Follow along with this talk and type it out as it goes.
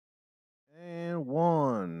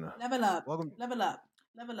Level up. Welcome. Level up.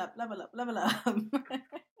 Level up. Level up. Level up. I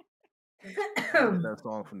hated that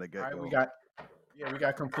song from the All get right, go. we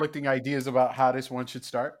got conflicting ideas about how this one should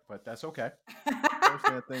start, but that's okay.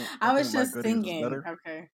 Personally, I was think My just Goodies is thinking. better.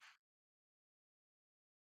 Okay.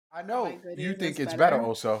 I My know Goodies you is think it's better better.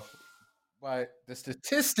 also, but the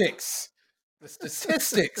statistics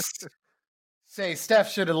say Steph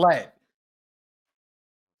should have led.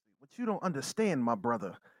 What you don't understand, my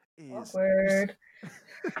brother, is Awkward.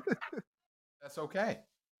 That's okay.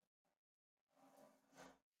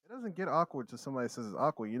 it doesn't get awkward till somebody says it's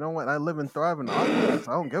awkward. You know what? I live and thrive in awkwardness.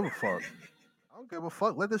 I don't give a fuck. I don't give a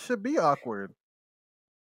fuck. Let this shit be awkward.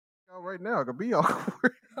 Right now, it could be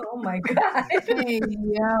awkward. Oh my god. Hey,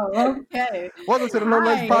 yo. Okay. Welcome to the No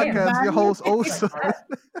Ledge Hi, Podcast. Your everybody. host, Osa. Can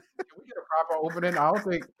we get a proper opening? I don't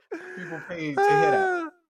think people pay to hear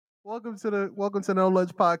that. Welcome to the No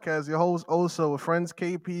Ledge Podcast. Your host, Osa, with friends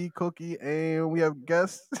KP, Cookie, and we have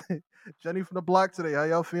guests Jenny from the block today. How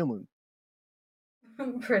y'all feeling?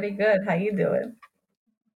 Pretty good. How you doing?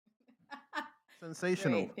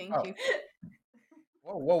 Sensational. Great, thank you.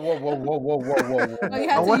 Whoa. Oh, you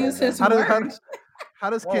had to use his How word.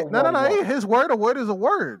 does Whoa, kid? No. whoa. Ain't his word. A word is a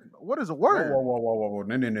word. What is a word? Whoa.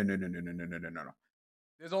 No.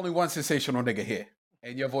 There's only one sensational nigga here,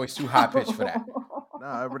 and your voice too high pitched for that.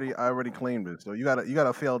 Nah, I already claimed it. So you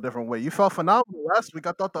gotta feel a different way. You felt phenomenal last week.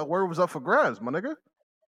 I thought the word was up for grabs, my nigga.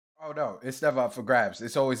 Oh no, it's never up for grabs.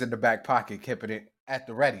 It's always in the back pocket, keeping it at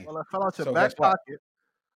the ready. Well, I fell out your So back guess what?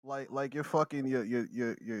 pocket, like you're fucking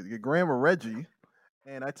your grandma Reggie,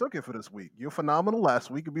 and I took it for this week. You're phenomenal last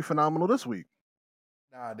week. You'll be phenomenal this week.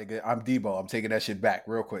 Nah, nigga, I'm Debo. I'm taking that shit back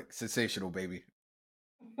real quick. Sensational, baby.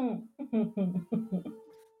 Okay.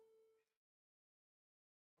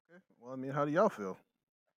 Well, I mean, how do y'all feel?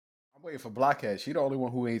 I'm waiting for Blockhead. She the only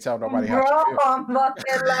one who ain't telling nobody how Bro, she feel. I'm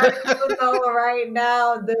fucking letting you know right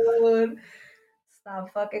now, dude.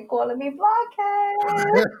 Stop fucking calling me blockhead.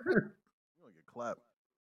 You gonna get clapped.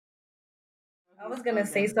 I was gonna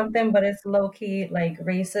say something, but it's low key like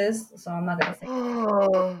racist, so I'm not gonna say.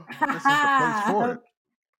 This is the place for it.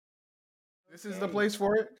 This is the place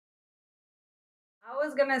for it. I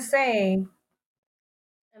was gonna say,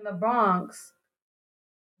 in the Bronx,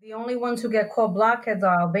 the only ones who get called blockheads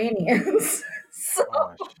are Albanians. so,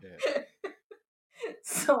 Oh shit.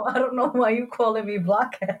 so I don't know why you calling me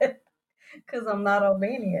blockhead, because I'm not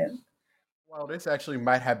Albanian. Well, this actually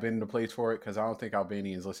might have been the place for it because I don't think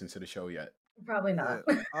Albanians listen to the show yet. Probably not.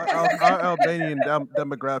 Our Albanian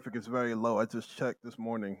demographic is very low. I just checked this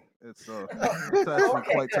morning. It's actually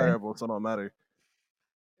Okay, quite good. terrible. So it don't matter.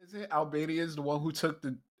 Isn't Albanians the one who took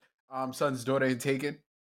the son's daughter and taken?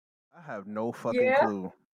 I have no fucking Yeah.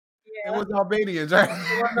 clue. It was Albanians, right?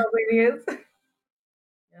 It was Albanians.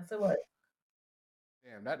 Yes, it was.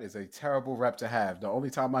 Damn, that is a terrible rep to have. The only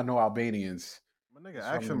time I know Albanians My nigga, is from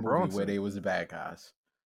the Action movie Bronson. where they was the bad guys.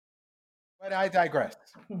 But I digress.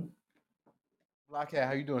 Blockhead,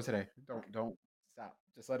 how you doing today? Don't stop.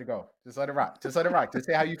 Just let it go. Just let it rock. Just let it rock. Just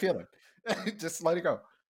say how you feeling. Just let it go.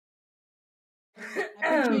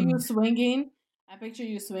 I picture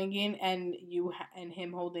you swinging. And and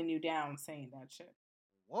him holding you down, saying that shit.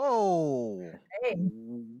 Whoa. Hey.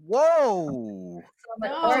 Whoa.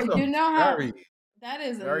 No, you know how Very, that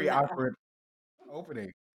is very awkward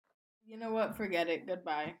opening. You know what? Forget it.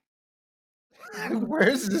 Goodbye. Where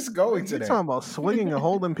is this going You're today? talking about swinging and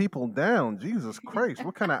holding people down. Jesus Christ.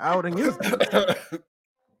 What kind of outing is this?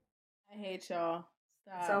 I hate y'all.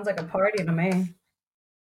 Stop. Sounds like a party to me.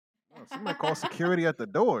 Oh, somebody call security at the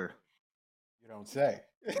door. You don't say.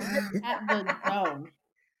 At the door.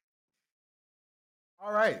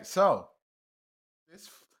 All right, so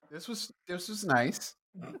this was nice.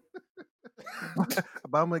 But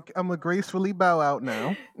I'm gonna gracefully bow out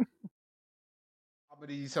now. I'm gonna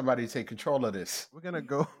need somebody to take control of this. We're gonna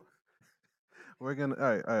go. We're gonna.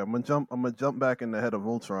 All right. I'm gonna jump back in the head of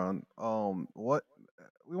Voltron. What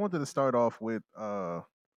we wanted to start off with.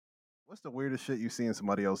 What's the weirdest shit you see in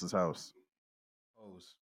somebody else's house?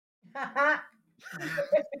 Pose.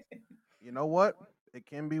 You know what? It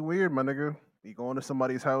can be weird, my nigga. You go into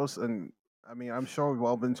somebody's house, and I mean, I'm sure we've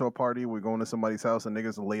all been to a party. We're going to somebody's house, and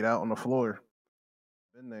niggas are laid out on the floor.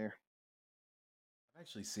 Been there. I've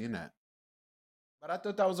actually seen that, but I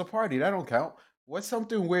thought that was a party. That don't count. What's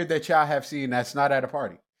something weird that y'all have seen that's not at a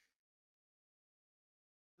party?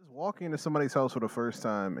 Just walking into somebody's house for the first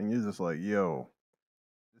time, and you're just like, "Yo,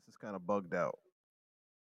 this is kind of bugged out."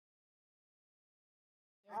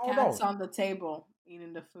 Their cat's on the table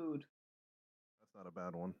eating the food. That's not a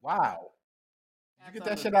bad one. Wow. Did you Cat's get on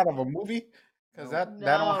that the shit out of a table. movie? Because No.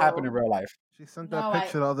 that don't happen in real life. She sent No, that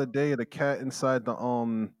picture the other day of the cat inside the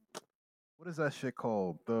what is that shit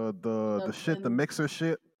called? In The the shit, the in mixer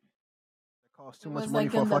shit. That costs too It much was money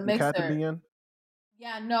like for a in the fucking cat to mixer. be in.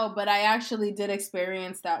 Yeah, no, but I actually did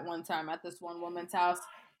experience that one time at this one woman's house,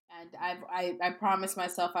 and I promised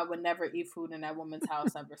myself I would never eat food in that woman's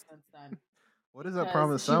house ever since then What does that because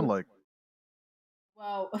promise sound like?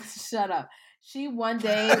 well, shut up. She one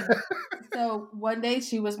day, so one day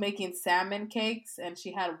she was making salmon cakes and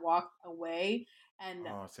she had walked away, and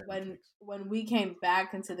Oh, salmon when cakes. when we came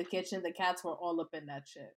back into the kitchen, the cats were all up in that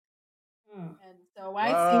shit. Mm. And so I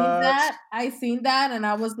seen What? that. I seen that and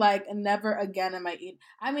I was like, never again am I eating.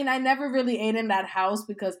 I mean, I never really ate in that house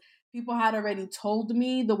because people had already told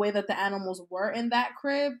me the way that the animals were in that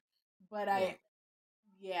crib. But Yeah,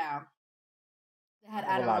 yeah, they I had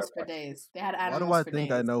have a lot animals of for questions. days. They had Why do animals I for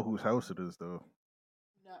think I days. know whose house it is though?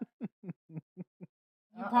 No, you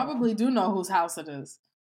Uh-oh. probably do know whose house it is.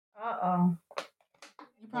 Uh-oh.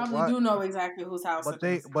 You But probably why? do know exactly whose house it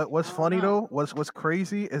is. But what's I don't funny know. though, what's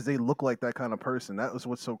crazy is they look like that kind of person. That was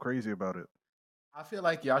what's so crazy about it. I feel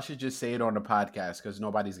like y'all should just say it on the podcast because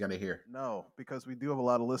nobody's gonna hear. No, because we do have a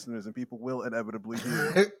lot of listeners and people will inevitably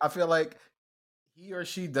hear. I feel like he or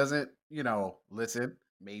she doesn't, listen.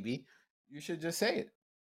 Maybe you should just say it.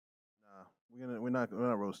 Nah, we're not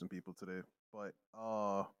roasting people today. But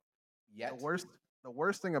the Yet. worst the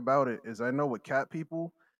worst thing about it is I know with cat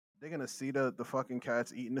people, they're gonna see the fucking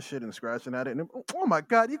cats eating the shit and scratching at it, and oh my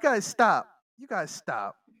god, you guys stop! You guys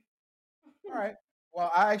stop! All right.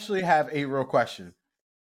 Well, I actually have a real question.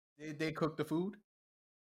 Did they cook the food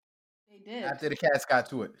They did. after the cats got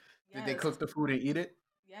to it? Did they Yes. cook the food and eat it?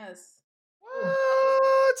 Yes. Ooh.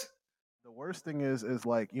 What? The worst thing is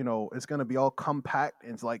like it's gonna be all compact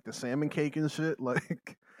and it's like the salmon cake and shit.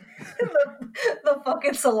 Like, the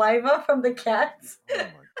fucking saliva from the cats. oh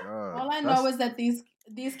my god, All I know that's is that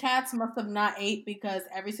these cats must have not ate because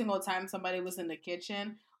every single time somebody was in the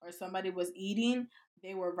kitchen or somebody was eating,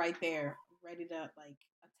 they were right there, ready to like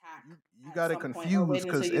attack you at got it some point or confused wait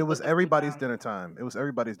until because you it was put the food everybody's down. dinner time. It was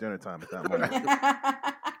everybody's dinner time at that moment.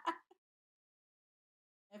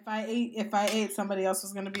 If I ate, somebody else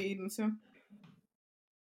was gonna be eating too.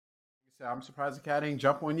 I'm surprised the cat ain't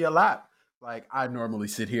jump on your lap. Like I normally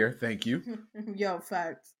sit here. Thank you. Yo,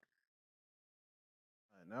 facts.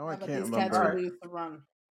 Now I Yeah, but can't these cats All remember. right. really used to run.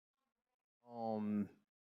 Um,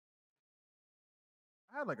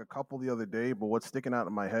 I had like a couple the other day, but what's sticking out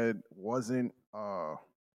in my head wasn't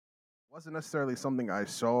necessarily something I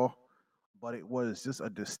saw, but it was just a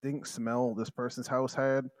distinct smell this person's house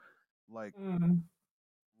had, like Mm.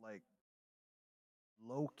 like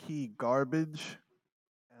low key garbage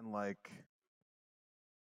and like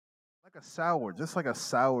a sour, just like a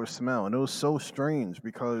sour smell, and it was so strange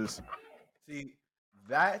because See,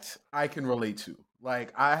 that I can relate to.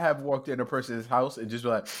 Like I have walked in a person's house and just be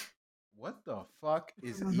like, what the fuck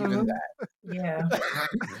is even Mm-hmm. Yeah.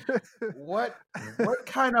 that? What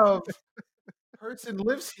kind of person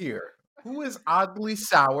lives here? Who is oddly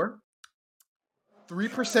sour?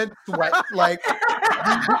 3% sweat, like,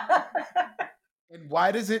 and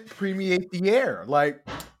why does it permeate the air? Like,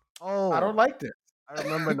 I oh, don't like this. I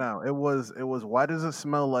remember now. It was why does it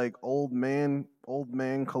smell like old man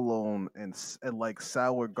cologne and like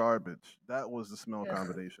sour garbage? That was the smell Ugh.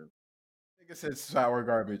 combination. Nigga said sour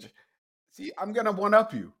garbage. See, I'm gonna one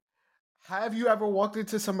up you. Have you ever walked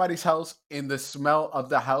into somebody's house and the smell of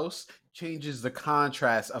the house changes the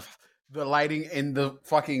contrast of the lighting in the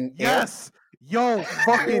fucking air? Yes, yo,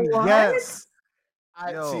 fucking What? yes, I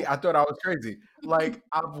see. yo. I thought I was crazy. Like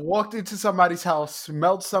I've walked into somebody's house,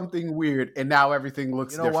 smelled something weird, and now everything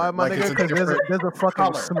looks You know why, different. my Like nigga? it's a Because there's a different there's a fucking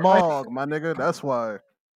color. Like smog, my nigga. That's why.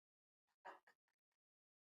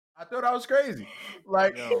 I thought I was crazy.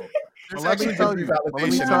 Like Yo, but this let me actually gives tell me you. But let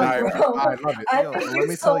me validation, and tell Nah, I you. bro. I love it. I Yo, think but let you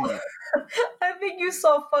me tell saw. you. I think you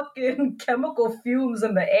saw fucking chemical fumes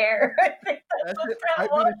in the air. I think that's That what shit that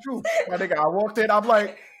might be the truth, my nigga. I walked in, I'm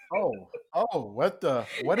like,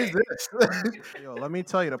 what is this? Yo, let me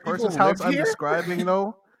tell you. The person's People live house I'm here? describing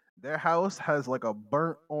though, their house has like a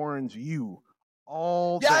burnt orange hue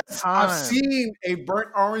all the Yes, I've time. seen a burnt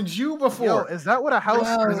orange hue Yo, before. is that what a house?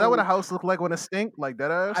 Is that what a Yo, house look like when it stink? Like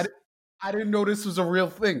that I, ass? di- I didn't know this was a real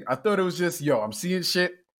thing. I thought it was just, yo, I'm seeing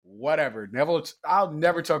shit, whatever. I'll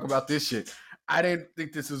never talk about this shit. I didn't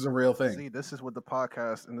think this was a real thing. See, this is what the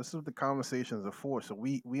podcast and this is what the conversations are for. So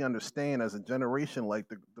we understand as a generation like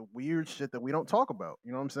the weird shit that we don't talk about.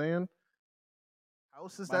 You know what I'm saying?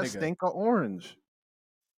 Houses My that nigga. stink are orange.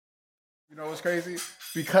 You know what's crazy?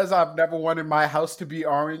 Because I've never wanted my house to be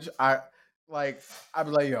orange, I'd be like,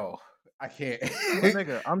 yo, I can't. My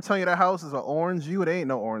nigga, I'm telling you that house is an orange hue. There ain't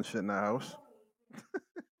no orange shit in that house.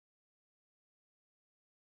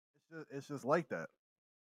 It's just like that.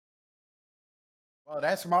 Oh,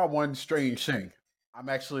 that's my one strange thing. I'm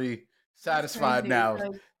actually That's satisfied crazy now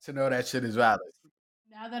because to know that shit is valid.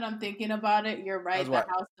 now that I'm thinking about it, you're Cause right. The what?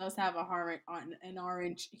 house does have an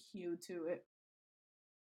orange hue to it.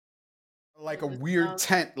 Like It a just weird smells.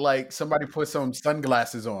 tent, like somebody put some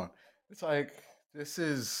sunglasses on. It's like this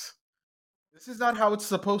is not how it's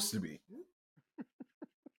supposed to be.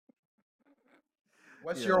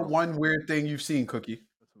 What's your Yo, one weird thing you've seen, Cookie?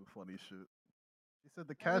 that's some funny shit. He said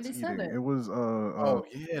the I cat's already said eating. it. It was Oh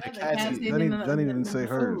yeah, the Yeah, the cat's cat's eating. eating Jenny didn't say the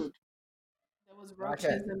hers. food. There was My roaches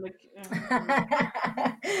cat. in the.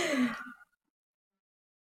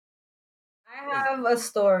 I Wait. have a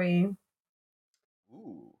story.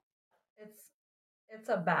 Ooh. It's it's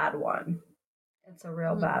a bad one. It's a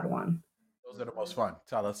real bad Mm-mm, one. Those are the most mm-mm. fun.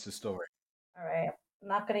 Tell us the story. All right. I'm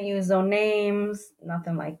not gonna use no names,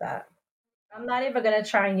 nothing like that. I'm not even gonna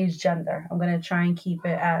try and use gender. I'm gonna try and keep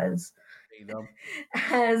it as Hey, them.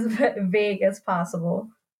 as vague as possible,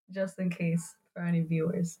 just in case for any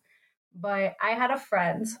viewers. But I had a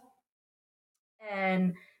friend,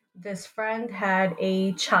 and this friend had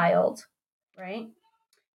a child, right?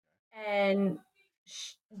 And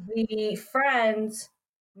the friend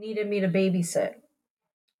needed me to babysit.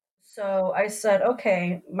 So I said,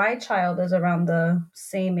 okay, my child is around the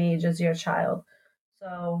same age as your child.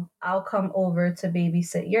 So I'll come over to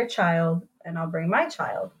babysit your child and I'll bring my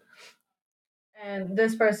child. And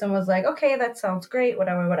this person was like, okay, that sounds great,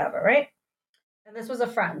 whatever, whatever, right? And this was a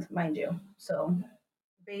friend, mind you. So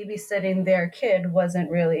babysitting their kid wasn't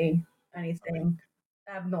really A big anything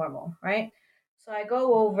abnormal, right? So I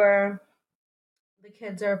go over, the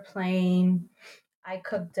kids are playing, I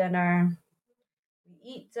cook dinner, we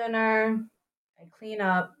eat dinner, I clean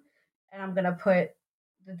up, and I'm gonna put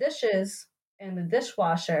the dishes in the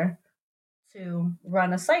dishwasher to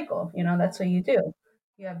run a cycle. You know, that's what you do.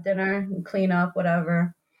 You have dinner, you clean up,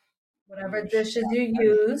 whatever Ooh, she dishes got you money.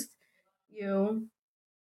 used, you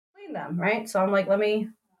clean them, right? So I'm like, let me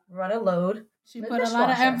run a load She in the put a lot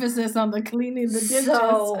of dishwasher. emphasis on the cleaning the dishes.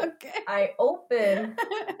 So Okay. I open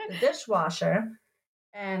the dishwasher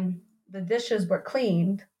and the dishes were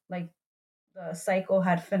cleaned, like the cycle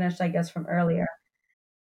had finished, I guess, from earlier.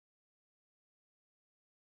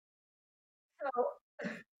 So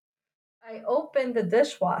I open the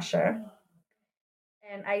dishwasher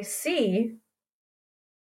and I see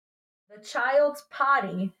the child's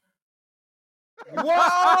potty in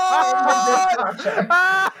the What? dishwasher.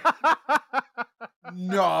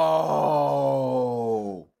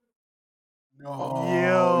 No.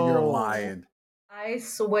 No, you're Yo. lying. I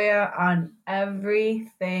swear on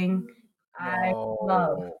everything I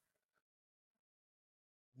love. No.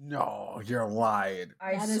 No, you're lying.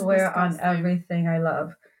 I That is swear on disgusting. everything I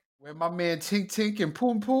love. Where my man Tink Tink and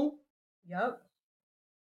Poom Poom? Yep.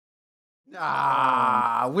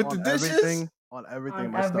 Nah, with the dishes? On everything, On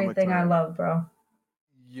my stomach everything I turned. love, bro.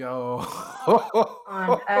 Yo.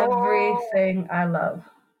 On everything I love.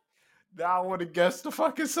 Now I want to guess the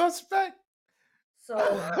fucking suspect. So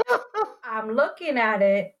I'm looking at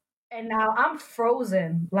it and now I'm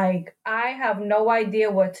frozen. Like I have no idea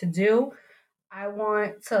what to do. I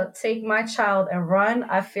want to take my child and run.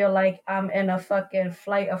 I feel like I'm in a fucking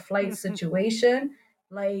flight or flight situation.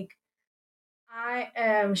 Like I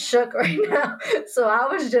am shook right now. So I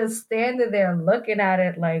was just standing there looking at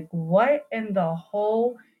it like what in the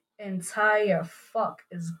whole entire fuck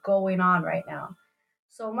is going on right now?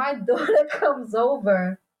 So my daughter comes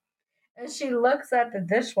over and she looks at the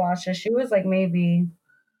dishwasher. She was like maybe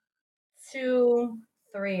 2,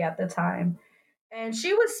 3 at the time. And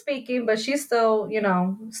she was speaking, but she's still,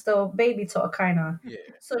 still baby talk kind of. Yeah.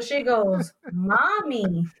 So she goes,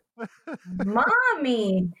 "Mommy,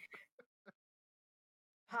 mommy,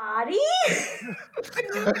 potty?"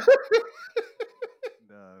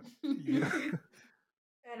 Nah. You,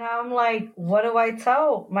 And I'm like, "What do I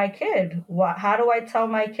tell my kid? What? How do I tell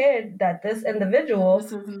my kid that this That individual,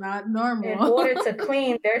 this is not in normal. order to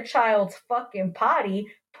clean their child's fucking potty,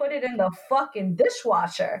 put it in the fucking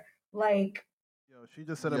dishwasher? Like, yo, she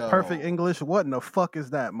just said in perfect Yo. English, what in the fuck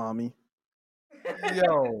is that, mommy?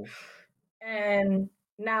 Yo. and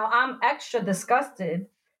now I'm extra disgusted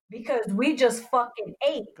because we just fucking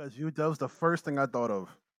ate. Because that was the first thing I thought of.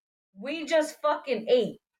 We just fucking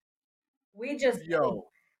ate. We just ate. Yo.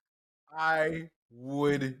 I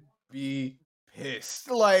would be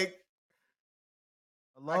pissed. Like,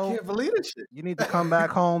 I Hello? can't believe this You need to shit. come back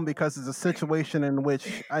home because it's a situation in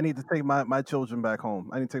which I need to take my children back home.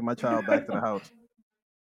 I need to take my child back to the house.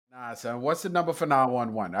 Nah, son. What's the number for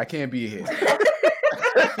 911? I can't be here.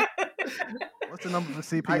 What's the number for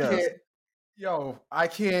I CPS? can't. Yo, I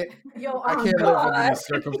can't. Yo, I oh can't live under God. these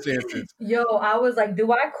circumstances. Yo, I was like,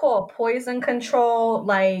 do I call poison control?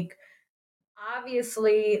 Like,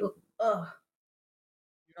 obviously, ugh.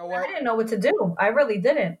 You know I what? didn't know what to do. I really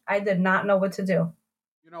didn't. I did not know what to do.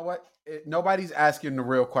 You know what? Nobody's asking the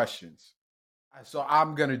real questions, so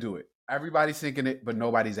I'm gonna do it. Everybody's thinking it, but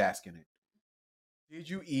nobody's asking it. Did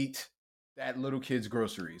you eat that little kid's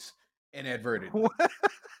groceries inadvertently? What?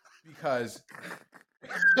 Because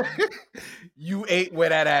you ate where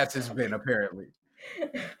that ass has been, apparently.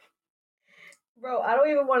 Bro, I don't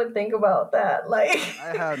even want to think about that. Like,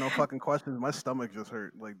 I had no fucking questions. My stomach just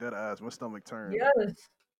hurt, like dead ass. My stomach turned. yes,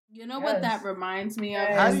 You know what that yes. reminds me of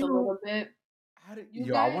How do just And a you? little bit? How did? You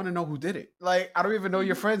Yo, I guys, want to know who did it. Like, I don't even know do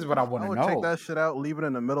your you friends, but I want I to would take know. that shit out, leave it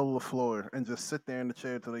in the middle of the floor, and just sit there in the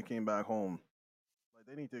chair till they came back home. Like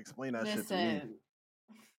they need to explain that shit to me. listen?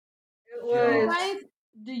 it Do you Yo, was guys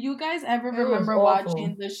do you guys ever it was remember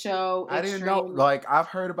watching awful, the show I didn't know. Extreme? Like, I've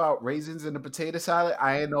heard about raisins in the potato salad.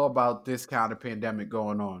 I didn't know about this kind of pandemic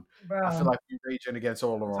going on. I feel bro. like you're raging against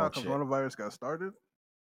all the That's how wrong shit. coronavirus got started.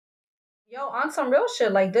 Yo, on some real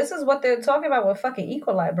shit. Like, this is what they're talking about with fucking E.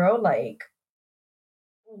 coli, bro. Like,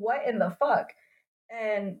 what in the fuck?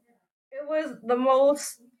 And it was the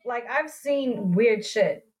most like I've seen weird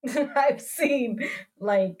shit. I've seen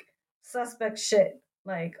like suspect shit.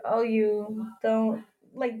 Like, oh, you don't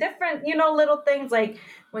like different, little things like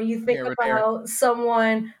when you think Here and there. about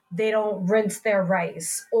someone, they don't rinse their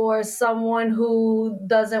rice, or someone who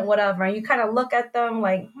doesn't whatever, and you kind of look at them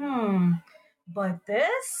like, but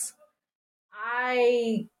this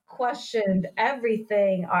I questioned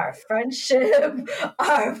everything, our friendship,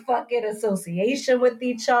 our fucking association with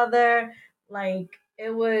each other. Like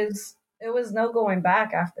it was no going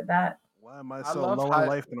back after that. Why am I I so love low in how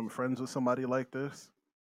life that I'm friends with somebody like this?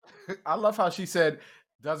 I love how she said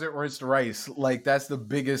doesn't rinse the rice. Like that's the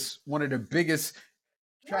biggest one of the biggest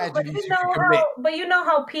No, but tragedies you you know can commit. how but you know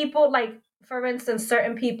how people like for instance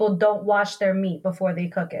certain people don't wash their meat before they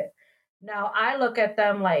cook it. Now I look at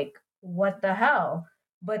them like what the hell?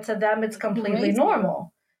 But to them it's Because you completely raised them.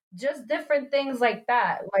 normal. Just different things like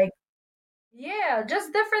that. Like yeah,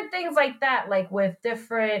 just different things like that, like with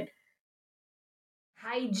different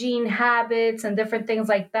hygiene habits and different things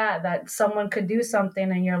like that, that someone could do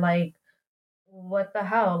something and you're like, what the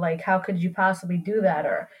hell? Like, how could you possibly do that?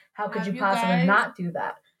 Or how could you Have you possibly guys not do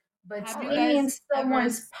that? But have All you right. seeing guys ever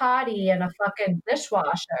someone's potty in a fucking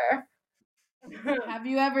dishwasher. have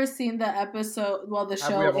you ever seen the episode, well, the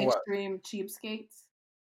Have we show ever what? Extreme Cheapskates?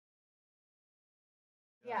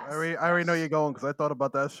 Yes, Yes. I already know Yes. you're going because I thought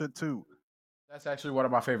about that shit too. That's actually one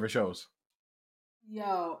of my favorite shows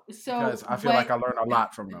Yo, because so I feel when like I learned a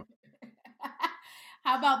lot from them.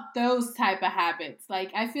 how about those type of habits?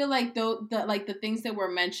 Like I feel like the things that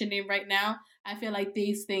we're mentioning right now, I feel like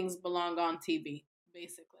these things belong on TV,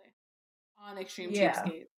 basically. On Extreme Yeah.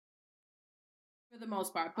 Cheapskate for the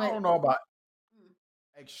most part. I But don't know about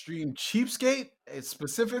mm, extreme cheapskate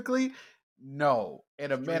specifically. No,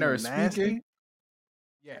 in a manner of Extreme speaking, nasty.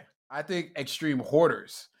 yeah. I think extreme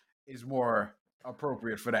hoarders is more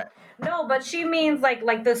appropriate for that. No, but she means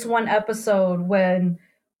like this one episode when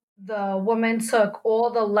the woman took all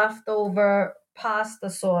the leftover pasta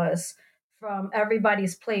sauce from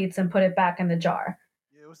everybody's plates and put it back in the jar.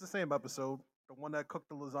 Yeah, it was the same episode. The one that cooked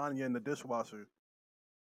the lasagna in the dishwasher.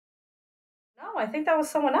 No, I think that was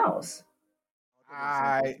someone else. I thought that was the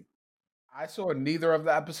same I person. I saw neither of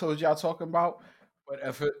the episodes y'all talking about, but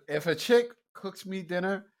if a chick cooks me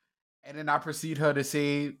dinner and then I proceed her to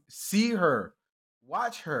see her,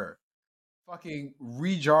 watch her fucking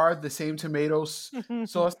rejar the same tomatoes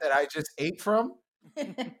sauce that I just ate from,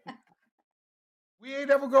 we ain't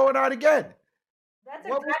ever going out again. That's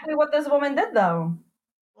What was exactly what this woman did, though.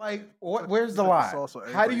 like He what took where's he the took the line? sauce on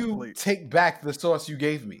How do everybody's you plate. take back the sauce you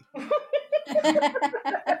gave me?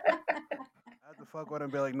 I had to fuck with him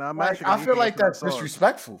and be like, nah, I'm Like actually I gonna eat feel the rest like of that that's sauce.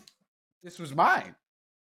 disrespectful. This was mine.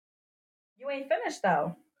 You ain't finished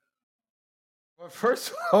though. But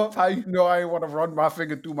first off, how you know I ain't want to run my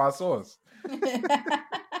finger through my sauce?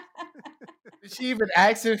 Did she even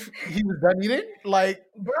ask if he was done eating? Like,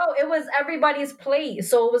 Bro, it was everybody's plate.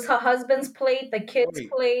 So it was her husband's plate, the kid's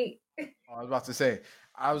wait, plate. I was about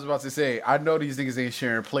to say, I know these niggas ain't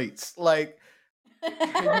sharing plates. Like,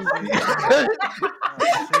 can you?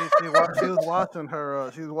 She she was watching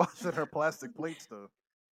her she was washing her plastic plates though.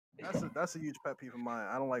 That's a huge pet peeve of mine.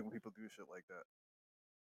 I don't like when people do shit like that.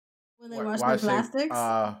 when they What? wash Why their say? plastics.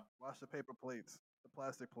 Wash the paper plates, the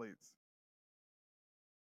plastic plates.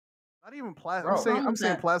 Not even plastic. Bro, What's wrong I'm with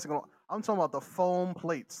saying that? plastic. I'm talking about the foam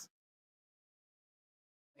plates.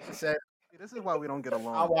 he said, See, this is why we don't get I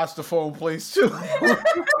along. watched the phone plates too. This is why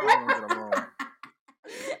we don't get along.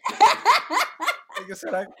 Like I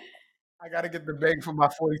said, I gotta get the bang for my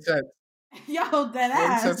 40 cents. Yo, that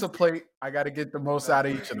 40 cents ass. a plate. I gotta get the most out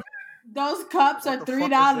of Exactly. each of them. Those cups What are the three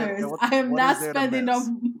fuck is there? dollars. I am What not is there to spending miss?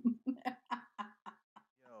 no.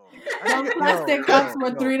 Yo, I Those think plastic cups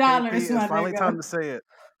were KP, $3, it's my finally time nigga. to say it.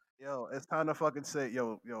 Yo, it's time to fucking say it.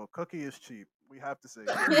 Yo, Cookie is cheap. We have to say it.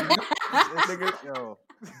 It's Nigga, yo,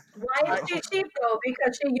 Why is I, yo, she cheap though?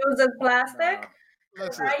 Because she uses plastic? nah,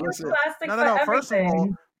 listen, I nah. use listen. plastic No, no, for no.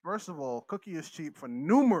 everything. First of all, Cookie is cheap for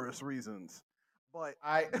numerous reasons. But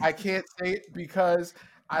I can't say it because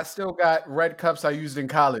I still got red cups I used in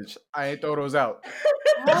college. I ain't throw those out.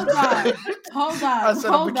 Hold on. Hold I on.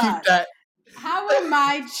 said I'm gonna Hold keep on. that. How am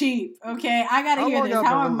I cheap? Okay, I gotta how hear long this. y'all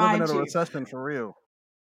How been am I living in a cheap? recession for real?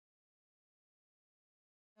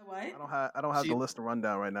 What? I don't have the She, list to run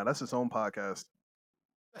down right now. That's its own podcast.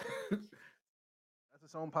 That's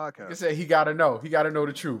its own like I podcast. said, he gotta know. He gotta know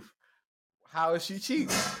the truth. How is she cheap?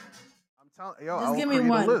 I'm telling yo, I Just will give me create a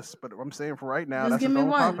one. list, but I'm saying for right now, Just that's give its me own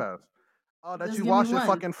one. podcast. Oh, that Just you give me wash your one.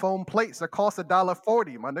 fucking foam plates that cost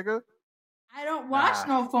 $1.40, my nigga. I don't wash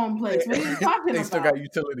Nah, no foam plates. What are you they, talking they still got about?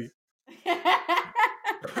 utility. Oh,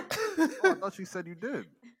 I thought you said you did.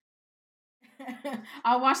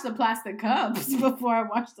 I'll wash the plastic cups before I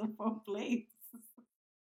wash the foam plates.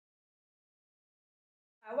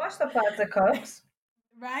 I wash the plastic cups.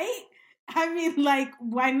 Right? I mean, like,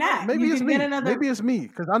 why Oh, not? maybe You it's can get me. another. Maybe it's me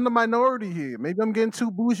because I'm the minority here. Maybe I'm getting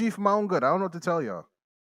too bougie for my own good. I don't know what to tell y'all.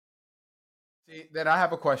 See, then I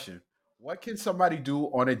have a question. What can somebody do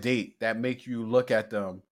on a date that make you look at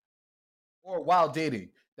them, or while dating,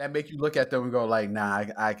 that make you look at them and go like, "Nah,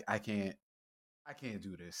 I can't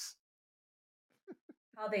do this."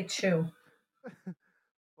 How they chew.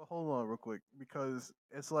 But hold on, real quick, because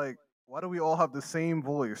it's like, why do we all have the same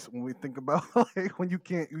voice when we think about like when you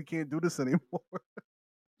can't do this anymore?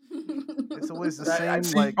 It's always the I same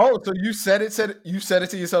see. like Oh, so you said it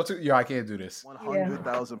to yourself too. Yo, I can't do this. Yeah.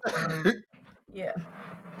 100,000%. Yeah.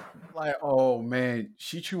 Like, oh man,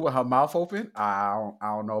 she chew with her mouth open. I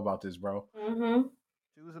don't know about this, bro. Mm-hmm.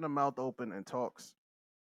 She was in her mouth open and talks.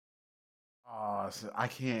 I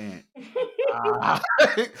can't. Ah,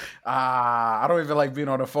 I don't even like being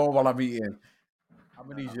on the phone while I'm eating. I'm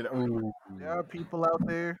gonna need you to. Ooh. There are people out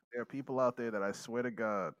there. There are people out there that I swear to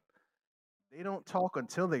God, they don't talk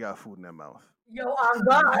until they got food in their mouth. Yo, on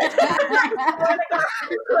God.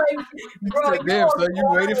 Like, He bro, said, you "Damn, were son, you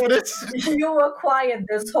waiting for quiet. this?" You were quiet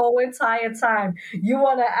this whole entire time. You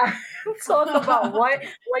wanna talk about what?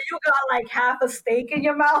 When you got like half a steak in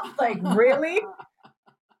your mouth? Like, really?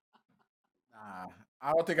 Nah,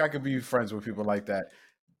 I don't think I could be friends with people like that.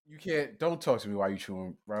 You can't. Don't talk to me while you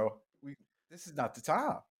chewing, bro. This is not the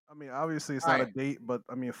time. I mean, obviously it's All not a right, date, but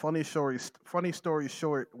I mean, funny story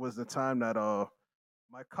short was the time that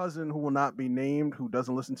my cousin who will not be named, who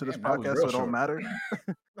doesn't listen to this damn, that was podcast, real so it don't short. matter.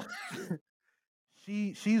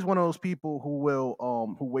 She's one of those people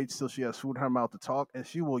who waits till she has food in her mouth to talk, and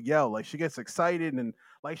she will yell like she gets excited and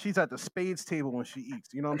like she's at the spades table when she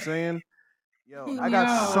eats. You know what I'm saying? Yo, I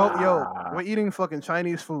got so Yo. yo. Ah, We're eating fucking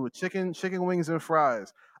Chinese food, chicken wings and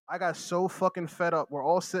fries. I got so fucking fed up. We're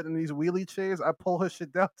all sitting in these wheelie chairs. I pull her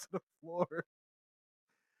shit down to the floor.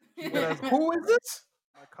 She did wait, as who is this?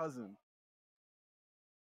 my cousin.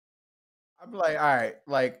 I'm like, all right,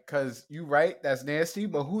 like, cause you right, that's nasty.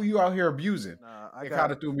 But who you out here abusing? Nah, It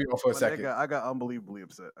kind of threw me off for a my second. nigga, I got unbelievably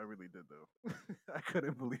upset. I really did though. I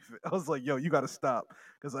couldn't believe it. I was like, yo, you gotta stop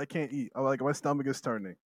because I can't eat. I'm like, my stomach is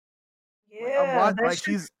turning. Like I'm Yeah, watching. that Like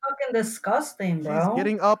shit's fucking disgusting, she's bro.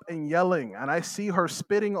 getting up and yelling, and I see her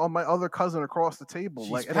spitting on my other cousin across the table.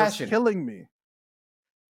 She's Like it is passionate. killing me.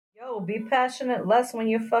 Yo, be passionate less when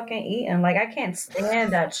you're fucking eating. Like, I can't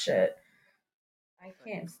stand that shit. I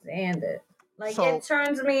can't stand it. Like, it So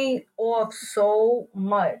turns me off so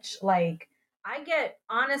much. Like, I get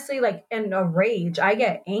honestly like in a rage. I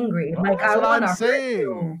get angry. Like, that's I what want I'm to hurt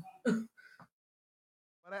you. saying.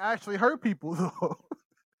 But I actually hurt people though.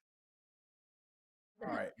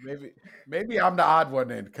 All right, maybe I'm the odd one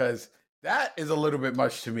then, because that is a little bit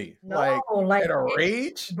much to me. No, Like like, in a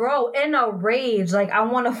rage. bro, in a rage. Like, I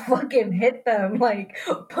want to fucking hit them. Like,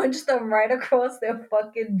 punch them right across their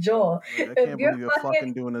fucking jaw. Like I If can't you're believe you're fucking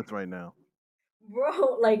fucking doing this right now.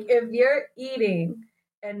 bro, like if you're eating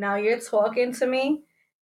and now you're talking to me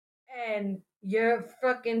and you're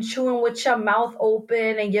fucking chewing with your mouth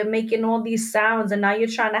open and you're making all these sounds and now you're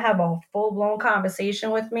trying to have a full blown conversation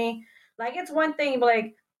with me. Like it's one thing,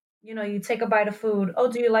 like, you take a bite of food.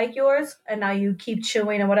 Oh, do you like yours? And now you keep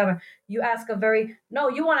chewing and whatever. You ask a very no,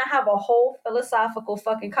 you want to have a whole philosophical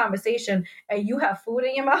fucking conversation and you have food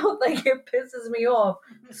in your mouth. Like it pisses me off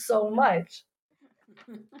so much.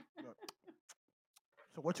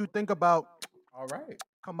 So what you think about? All right.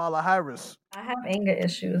 Kamala Harris I have anger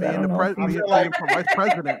issues. I being don't know if I you. feel like being vice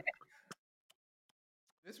president.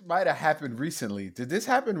 this might have happened recently. Did this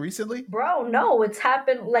happen recently? Bro, no, it's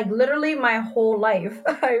happened like literally my whole life.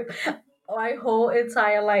 My whole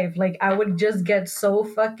entire life. Like I would just get so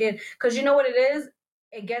fucking because you know what it is?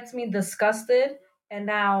 It gets me disgusted and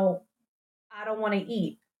now I don't want to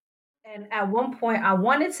eat. And at one point I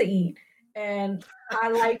wanted to eat and I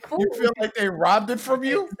like You food. feel like they robbed it from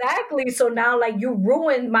you? Exactly. So now like you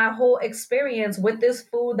ruined my whole experience with this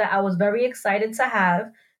food that I was very excited to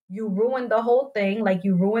have. You ruined the whole thing, like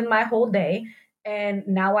you ruined my whole day and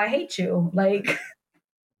now I hate you. Like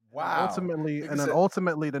Wow. And Nigga then said,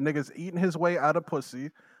 ultimately the nigga's eating his way out of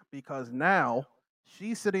pussy because now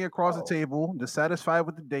she's sitting across the oh, table, dissatisfied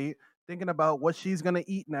with the date, thinking about what she's gonna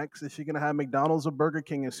eat next. Is she gonna have McDonald's or Burger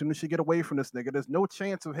King as soon as she get away from this nigga? There's no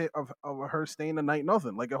chance of her staying the night,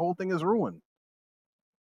 nothing. Like the whole thing is ruined.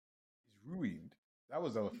 he's ruined. That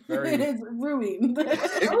was a very. It's ruined.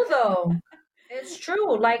 it's true though. It's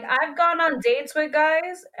true. Like I've gone on dates with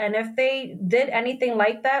guys and if they did anything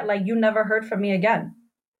like that, like you never heard from me again.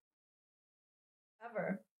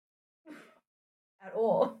 Ever. At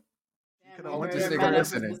all. She Damn, could have I Hope went heard to this your nigga mad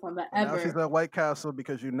Spain, listening. emphasis on the but now she's ever. at White Castle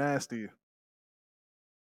because you nasty.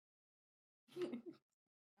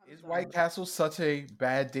 I'm Is White done. Castle such a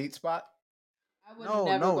bad date spot? I would No,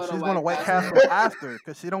 never no, go to she's going to White White Castle. Castle after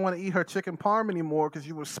because she don't want to eat her chicken parm anymore because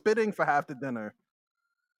you were spitting for half the dinner.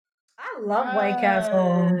 I love White What?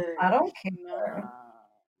 Castle. I don't Nah, care.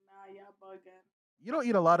 nah, y'all bugging. You don't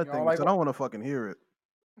eat a lot of You don't things, like so I White. don't want to fucking hear it.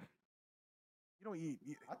 You don't eat.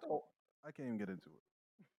 I thought. I can't even get into it.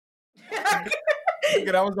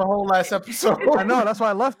 Nigga, that was the whole last episode. I know. That's why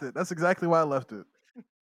I left it. That's exactly why I left it.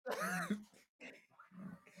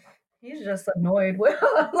 He's just annoyed with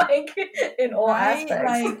like in all Right?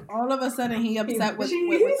 aspects. Like all of a sudden he upset He with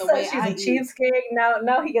the said way she's I a eat. cheapskate.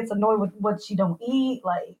 Now he gets annoyed with what she don't eat.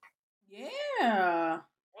 Like, Yeah.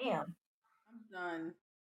 damn. I'm done.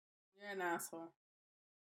 You're an asshole.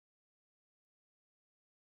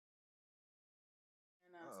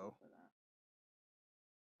 You're an Uh asshole oh. for that.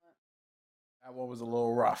 That one was a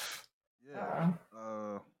little rough. Yeah.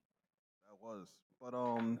 Uh-uh. That was.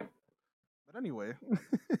 But anyway.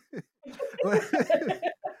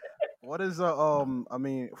 What is I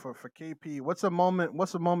mean for KP, what's a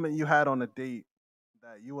moment you had on a date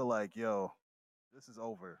that you were like, yo, this is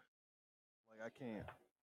over. Like I can't.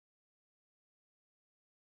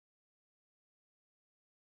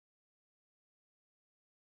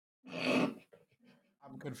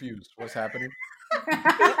 I'm confused. What's happening? He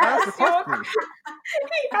Ask the asked you a, question.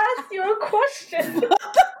 he asked you a question.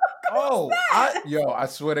 Oh, I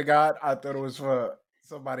swear to God, I thought it was for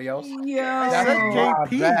somebody else. I That's said Yo, my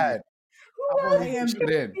KP. bad. I Who I believe asked you am should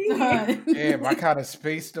in. done. Damn, I kind of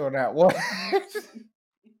spaced on that one.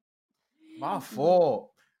 My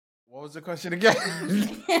fault. What was the question again?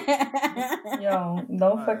 Yo, All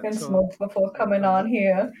don't right, fucking smoke before coming on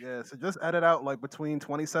here. yeah, so just edit out like between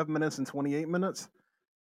 27 minutes and 28 minutes.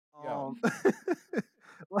 Yo,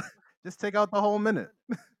 Um, just take out the whole minute.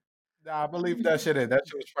 nah, I believe that shit in. That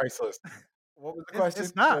shit was priceless. What was the question?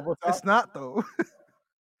 It's not. One more time. It's not though.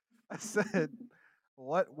 I said,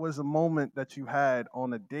 what was a moment that you had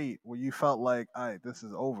on a date where you felt like, all right, this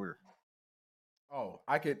is over? Oh,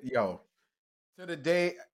 I could, to the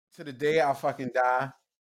day, to the day I fucking die,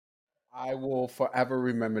 I will forever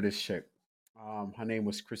remember this chick. Her name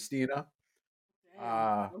was Christina. Damn.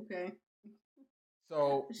 Uh, Okay.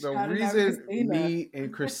 so the Shouting out reason Christina. me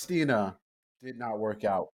and Christina did not work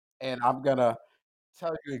out, and I'm gonna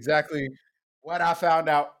tell you exactly what I found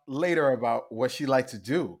out later about what she liked to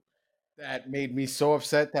do that made me so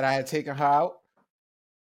upset that I had taken her out.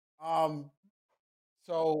 Um,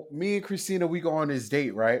 so me and Christina, we go on this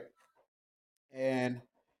date, right? And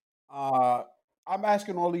uh, I'm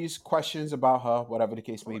asking all these questions about her, whatever the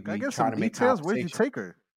case may Look, can I be, get some trying to make details? Where'd you conversation. take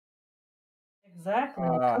her? Exactly.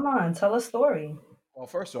 Uh, Come on, tell a story. well,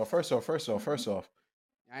 first off,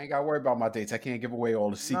 I ain't got to worry about my dates. I can't give away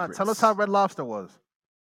all the Nah, tell us how secrets. Red Lobster was.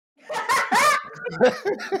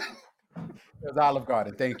 It was Olive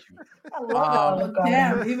Garden. Thank you. I love the Um, Olive Oh, Garden.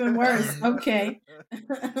 damn. Even worse. Okay. It's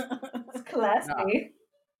nah. classy.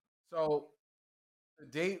 So the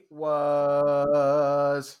date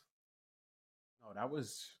was no, that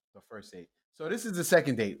was the first date. So this is the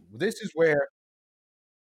second date. This is where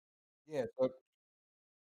yeah. So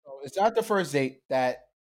it's not the first date that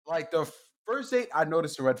like the first date I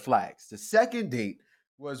noticed the red flags. The second date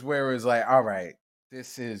was where it was like, all right,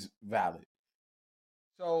 this is valid.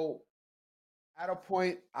 So at a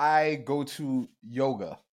point, I go to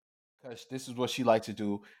yoga because this is what she likes to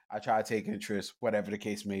do. I try to take interest, whatever the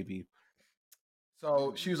case may be.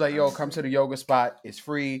 So she was like, "Yo, come to the yoga spot. It's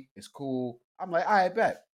free. It's cool." I'm like, "I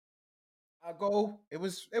bet." I go. It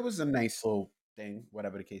was a nice little thing,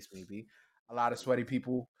 whatever the case may be. A lot of sweaty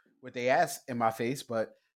people with their ass in my face,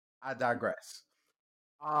 but I digress.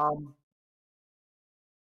 Um,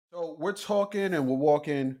 so we're talking and we're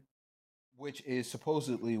walking, which is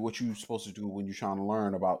supposedly what you're supposed to do when you're trying to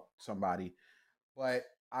learn about somebody. But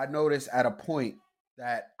I noticed at a point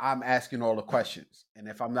that I'm asking all the questions, and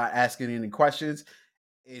if I'm not asking any questions,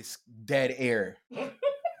 it's dead air.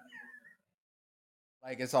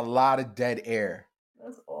 Like it's a lot of dead air.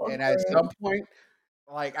 That's And at awkward. some point,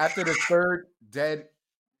 like after the third dead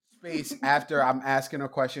space, after I'm asking a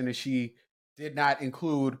question and she did not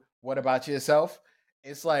include "What about yourself?"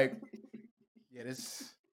 It's like, yeah,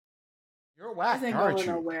 this you're This whack, ain't aren't going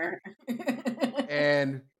you? nowhere.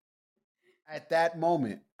 And at that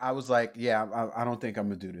moment, I was like, yeah, I don't think I'm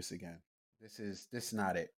gonna do this again. This is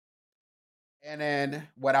not it. And then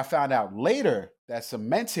what I found out later that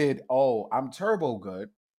cemented, oh, I'm turbo good.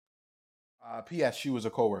 P.S. She was a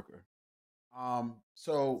coworker.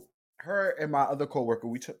 So her and my other coworker,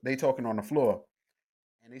 they talking on the floor,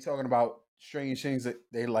 and they talking about strange things that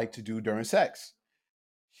they like to do during sex.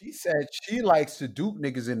 She said she likes to dupe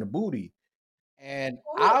niggas in the booty, and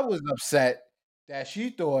Ooh, I was upset that she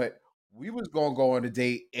thought we was gonna go on a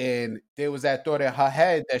date, and there was that thought in her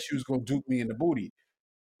head that she was gonna dupe me in the booty.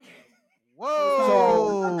 She was probably thinking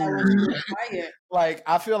So, about that when she was Whoa! quiet. like,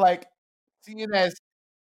 I feel like seeing as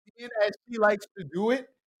seeing as she likes to do it,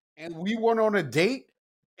 and we went on a date,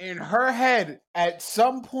 in her head, at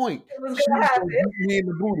some point, it was she gonna was gonna happen. dupe me in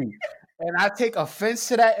the booty. And I take offense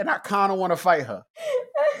to that, and I kind of want to fight her.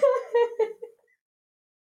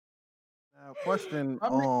 Now, question. I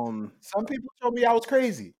mean, some people told me I was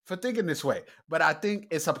crazy for thinking this way, but I think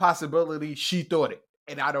it's a possibility she thought it,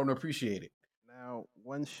 and I don't appreciate it. Now,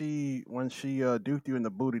 when she duped you in the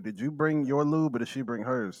booty, did you bring your lube or did she bring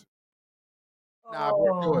hers? Nah, I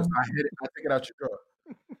brought yours. Oh, I hit it. I took it out your drawer.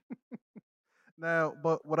 Now,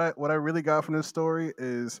 but what I really got from this story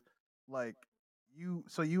is like you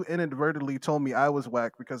inadvertently told me I was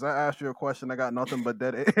whack because I asked you a question I got nothing but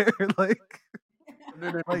dead air. No,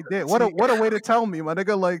 no, no. like damn, See, what a way to tell me, my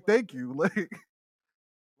nigga. Like, thank you. Like,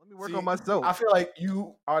 let me work on see, myself. I feel like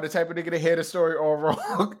you are the type of nigga to hear the story all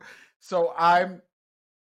wrong. So I'm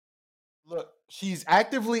look. She's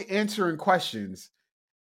actively answering questions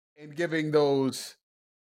and giving those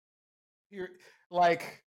here.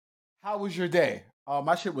 Like, how was your day?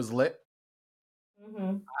 My shit was lit.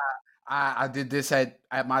 hmm. I did this at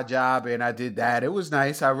my job and I did that. It was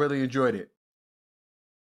nice. I really enjoyed it.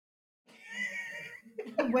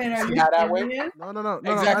 Wait, You are see you how that went? serious? No.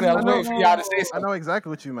 Exactly. I I was know, waiting for y'all to say I something. know exactly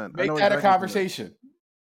what you meant. I Make know that a exactly what you meant. conversation.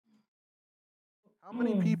 How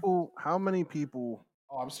many Mm. people? How many people?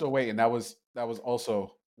 Oh, I'm still waiting. That was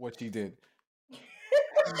also what she did.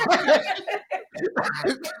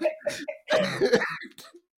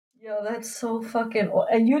 Yo, that's so fucking.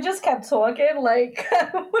 And you just kept talking like.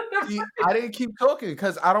 See, I didn't keep talking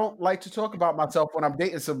because I don't like to talk about myself when I'm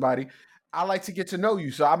dating somebody. I like to get to know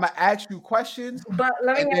you. So I'm gonna ask you questions But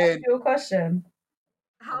let me and ask then you a question.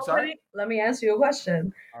 I'm How sorry? many? Let me ask you a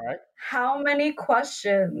question. All right. How many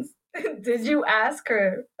questions did you ask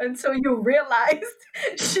her until you realized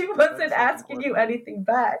she Better wasn't fucking asking you question. anything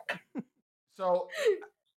back? So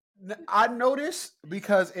I notice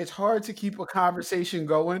because it's hard to keep a conversation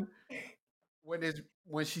going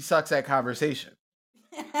when she sucks at conversation.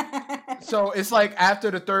 So it's like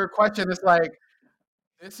after the third question, it's like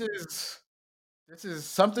this is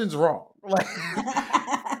something's wrong. Like,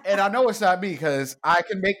 and I know it's not me because I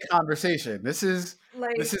can make conversation. This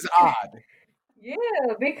Like, is odd. yeah,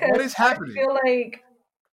 What because is happening?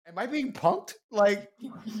 Am I being punked? Like,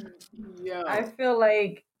 I Yo. feel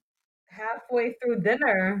like halfway through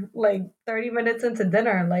dinner, like 30 minutes into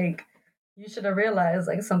dinner, like you should have realized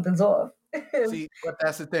like something's off. see, but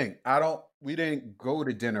that's the thing. I don't. We didn't go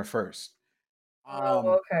to dinner first.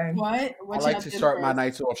 Oh, okay. What? I What like y'all to did start my first?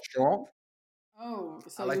 nights off strong. Oh, I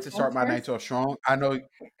so like you to start fucked my nights first? off strong. I know. I,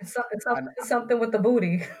 It's something with the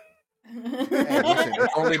booty. hey, listen,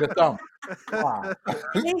 it's only the thumb. Wow.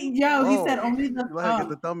 Hey, yo, he said Whoa! only the You let her get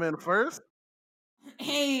the thumb. thumb in first?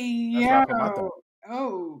 Hey, That's where I put my thumb. yo.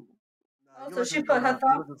 Oh. Nah, Oh, you so let she this go put her down. You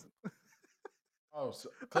thumb? let this. Oh, so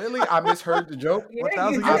clearly I misheard the joke. Yeah,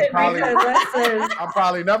 you 1,000 I'm years did of probably because context. I said I'm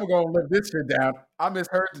probably never gonna live this shit down. I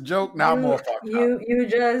misheard the joke. Now I'm all fucked up. you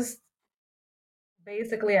just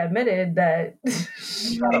basically admitted that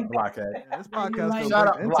Shut up, blockhead. Yeah, this that you podcast gonna like Shut break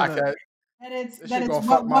up, the internet. blockhead. This that shit it's gonna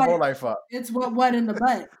fuck my whole life up. it's what in the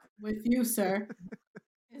butt with you, sir.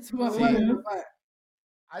 It's what in See, the Mhm. butt.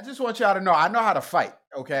 I just want y'all to know I know how to fight.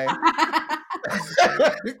 Okay,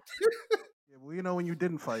 Yeah, well, you know when you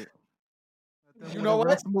didn't fight. That You was a know what?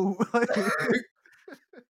 rest move.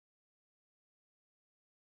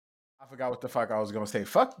 I forgot what the fuck I was gonna say.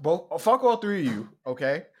 Fuck all three of you.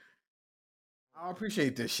 Okay, I don't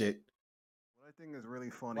appreciate this shit. What I think is really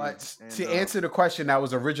funny, But and to answer the question that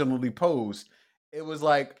was originally posed, it was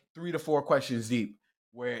like 3 to 4 questions deep,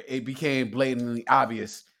 where it became blatantly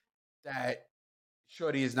obvious that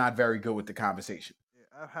Shorty is not very good with the conversation. yeah,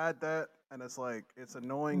 I've had that, and it's like it's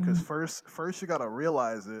annoying because Mm. first you gotta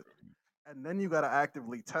realize it, and then you gotta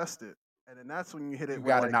actively test it, and then that's when you hit it You with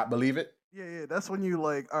gotta like, not believe it. yeah, that's when you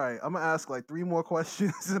like, all right, I'm gonna ask like three more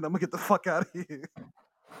questions, and I'm gonna get the fuck out of here.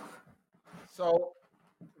 So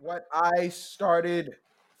what I started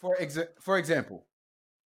for example,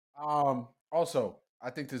 also I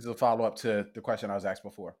think this is a follow up to the question I was asked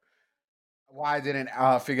before. Why I didn't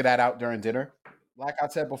figure that out during dinner? Like I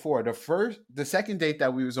said before, the second date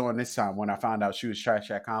that we was on this time when I found out she was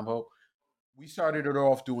trash at combo, we started it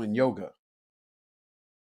off doing yoga.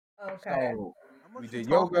 Okay. So How we much you did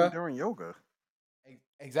talking yoga. during yoga?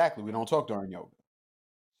 Exactly, we don't talk during yoga.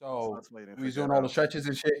 So Let's wait and we was figure doing it all the out. stretches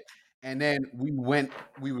and shit, and then we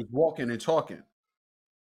was walking and talking,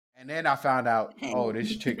 and then I found out, oh,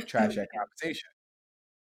 this chick trash at conversation,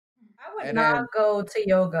 I would and not then go to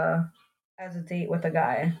yoga as a date with a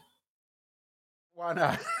guy why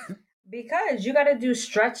not? because you got to do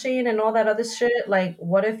stretching and all that other shit. Like,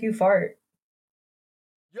 what if you fart?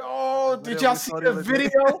 Like the Yo, did video y'all we see saw the the other day.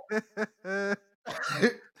 video?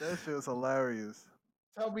 That shit was hilarious.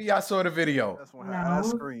 Tell me y'all saw the video. That's when her ass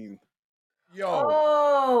No. screamed. Yo,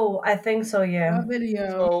 Oh, I think so. Yeah. What video?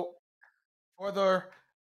 so for the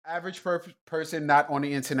average person not on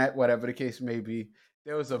the internet, whatever the case may be,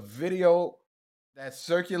 there was a video that's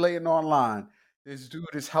circulating online. This dude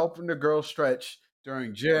is helping the girl stretch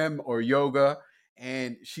during gym or yoga,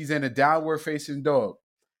 and she's in a downward facing dog.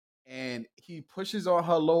 And he pushes on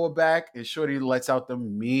her lower back, and Shorty lets out the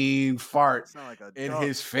mean It fart sounded like a in duck.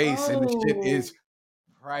 his face, and the shit Oh, is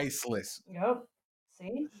priceless. Yep.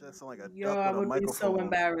 See? That shit sounded like a yo, duck I with a would be so microphone.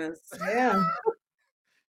 embarrassed. Yeah.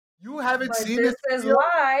 You haven't But seen this this is video?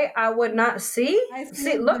 why I would not see. I See,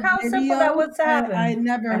 seen look the how simple that video. was to I happen.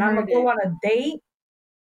 never And I'm gonna heard go it. on a date.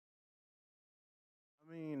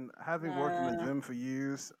 I mean, having worked in the Nah. gym for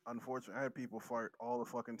years, unfortunately, I had people fart all the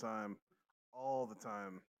fucking time. All the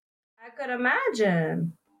time. I could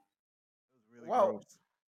imagine. It was really Well, gross.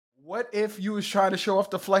 what if you was trying to show off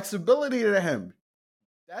the flexibility to him?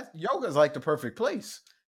 That yoga's like the perfect place,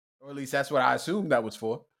 or at least that's what I assumed that was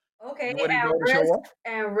for. Okay, You wouldn't go to show off.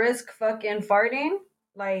 and risk fucking farting.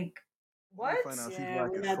 Like Let me what? find out she's Yeah,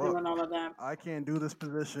 whack we're as not fuck. doing all of that. I can't do this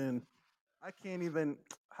position. I can't even.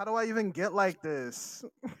 How do I even get like this?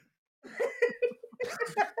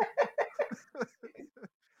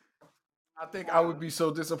 I think I would be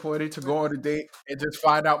so disappointed to go on a date and just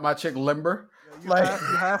find out my chick limber. Yo, Like,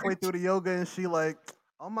 you halfway through the yoga and she like,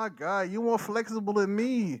 oh my god, you more flexible than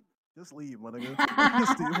me. Just leave, my nigga.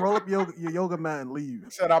 Just leave. Roll up your yoga mat and leave.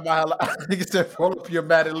 said I'm out. Nigga said, roll up your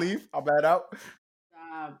mat and leave. I'm mad out.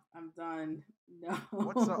 Stop. I'm done.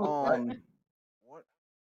 What's a No. what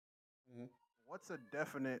Mhm. what's a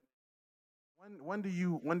definite when do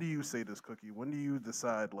you say this, Cookie? When do you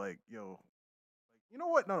decide like, yo, like, you know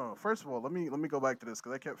what? No. First of all, let me go back to this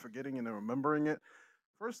because I kept forgetting and then remembering it.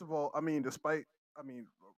 First of all, I mean, I mean,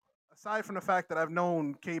 aside from the fact that I've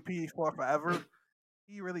known KP for forever,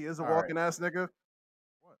 he really is a All right. walking ass nigga.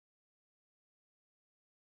 What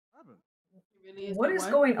happened? It really is What the is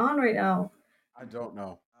what? going on right now? I don't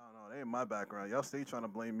know. I don't know. It ain't my background. Y'all stay trying to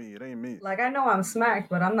blame me. It ain't me. Like I know I'm smacked,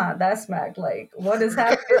 but I'm not that smacked. Like what is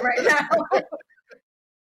happening right now?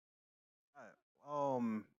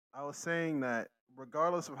 I was saying that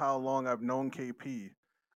regardless of how long I've known KP,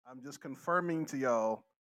 I'm just confirming to y'all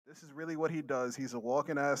this is really what he does. He's a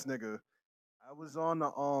walking ass nigga. I was on the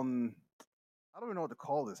I don't even know what to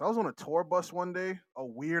call this. I was on a tour bus one day, a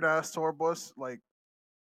weird ass tour bus. Like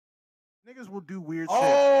niggas will do weird shit.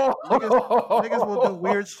 Niggas will do Oh,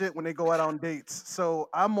 weird shit when they go out on dates. So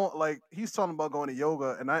I'm on like he's talking about going to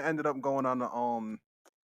yoga, and I ended up going on the a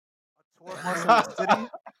tour bus in the city,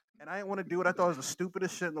 and I didn't want to do it. I thought it was the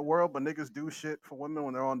stupidest shit in the world, but niggas do shit for women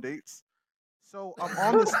when they're on dates. So I'm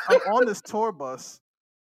on this tour bus,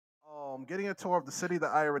 getting a tour of the city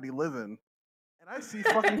that I already live in, and I see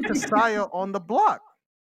fucking Kasaya on the block.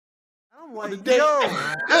 And I'm on a like, date. yo,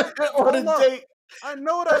 On hold a up, date. I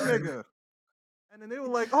know that nigga. And then they were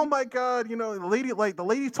like, "Oh my god, the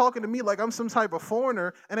lady talking to me like I'm some type of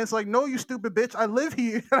foreigner." And it's like, "No, you stupid bitch, I live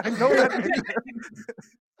here. I know that nigga."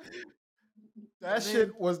 That And then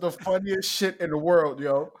shit was the funniest shit in the world,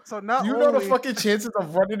 yo. so Do you know the fucking chances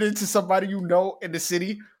of running into somebody you know in the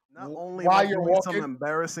city not only am I while you're doing some walking?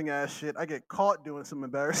 embarrassing ass shit, I get caught doing some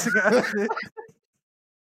embarrassing ass shit.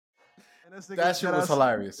 And That shit was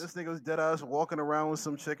hilarious. this nigga was dead ass walking around with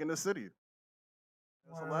some chick in the city. It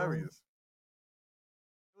was Wow. hilarious.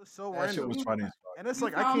 It was so That shit random. was You funny as fuck. And it's you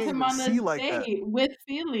like I found can't him even on a see like that. date with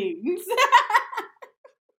feelings.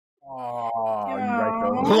 Oh, you right Yo.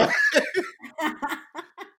 though. I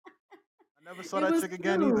never saw It that was chick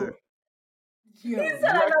again either. cute. He Yo. said You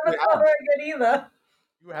I actually never saw have. her again either.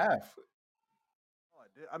 You have. Oh,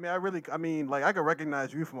 I did. I mean, I mean, like I could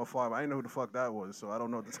recognize you from afar, but I didn't know who the fuck that was, so I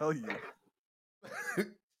don't know what to tell you.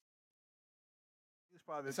 He's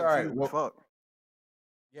probably It's all right. confused as Well, fuck.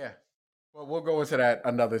 yeah. Well, we'll go into that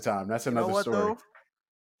another time. That's You know another what story. though?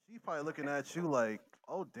 She's probably looking at you like,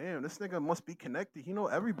 oh damn, this nigga must be connected. He know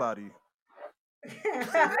everybody.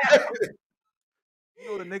 You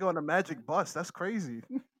know the nigga on the magic bus. That's crazy.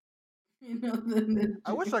 You know the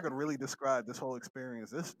I wish I could really describe this whole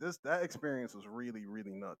experience. That experience was really,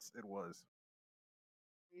 really nuts. It was.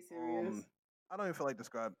 Be serious. I don't even feel like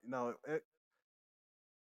describing. No,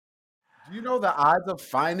 Do you know the odds of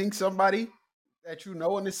finding somebody that you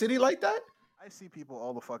know in the city like that? I see people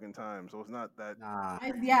all the fucking time, so it's not that Nah.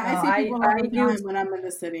 crazy. Yeah, No, I see I people all I the time used when I'm in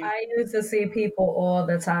the city. I used to see people all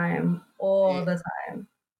See, the time.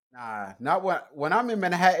 nah, not when I'm in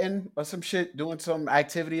Manhattan or some shit, doing some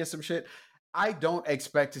activity or some shit. I don't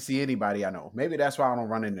expect to see anybody I know. Maybe that's why I don't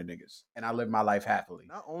run into niggas and I live my life happily.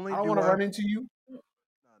 Not I only don't want do to I, run into you.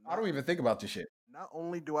 I not don't even think about this shit. not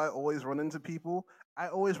only do I always run into people, I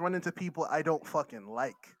always run into people I don't fucking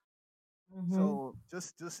like. Hmm. So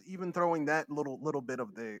just even throwing that little bit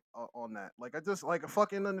of the on that, like I just like a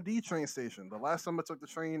fucking on the D train station. The last time I took the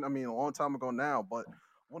train, I mean a long time ago now, but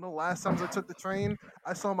one of the last times I took the train,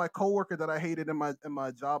 I saw my coworker that I hated in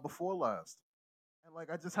my job before last, and like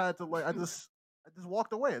I just had to like I just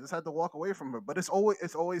walked away. I just had to walk away from her. But it's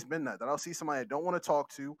always been that I'll see somebody I don't want to talk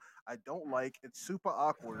to, I don't like. It's super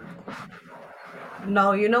awkward.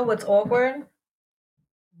 No, you know what's awkward?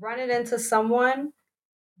 Running into someone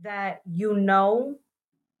that you know,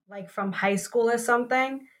 like from high school or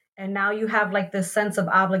something, and now you have like this sense of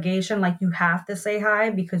obligation, like you have to say hi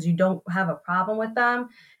because you don't have a problem with them,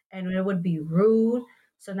 and it would be rude.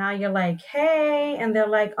 So now you're like, hey, and they're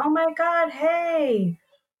like, oh my God, hey,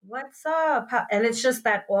 what's up? And it's just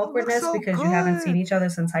that You look awkwardness so because you haven't seen good. each other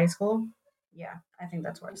since high school. Yeah, I think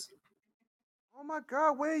that's worse. Oh my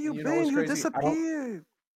god, where you And you know been? what's You crazy? I don't. disappeared.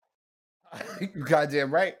 You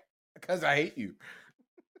goddamn right. Because I hate you.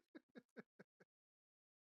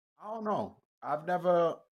 I don't know.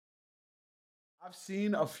 I've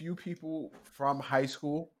seen a few people from high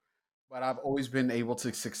school, but I've always been able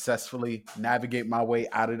to successfully navigate my way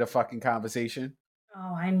out of the fucking conversation.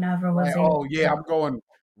 Oh, I never Like, was able oh to yeah, do I'm going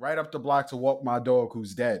right up the block to walk my dog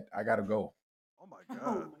who's dead. I gotta go. Oh my Oh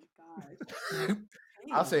god. my gosh.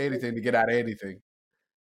 I'll say Damn. anything to get out of anything.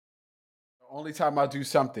 The only time I do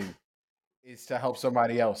something is to help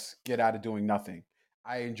somebody else get out of doing nothing.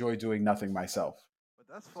 I enjoy doing nothing myself. But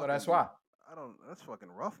that's So that's fucking. why. I don't. That's fucking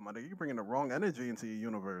rough, man. You bringing the wrong energy into your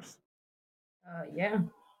universe. Yeah.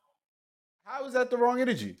 How is that the wrong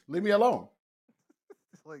energy? Leave me alone.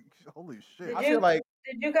 It's like holy shit. Did I feel you like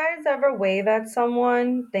did you guys ever wave at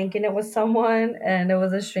someone thinking it was someone and it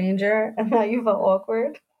was a stranger and now you felt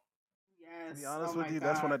awkward? To be Yes. Oh honest with my you,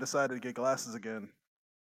 that's when I god. decided to get glasses again.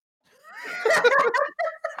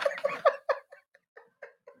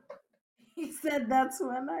 He said that's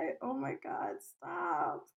when I. Oh my god.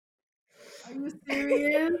 Stop. Are you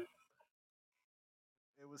serious?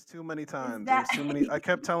 It was too many Is times. It that? was too many. I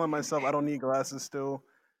kept telling myself I don't need glasses still,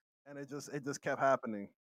 and it just kept happening.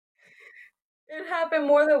 It happened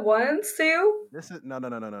more than once to you? This is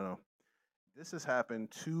no. This has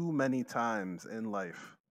happened too many times in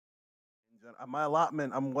life. My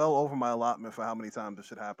allotment. I'm well over my allotment for how many times it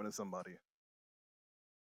should happen to somebody.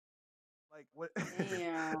 Like what?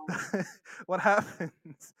 Damn. What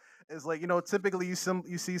happens is like typically you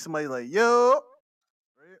see somebody like yo,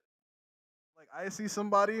 right? Like I see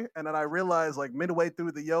somebody and then I realize like midway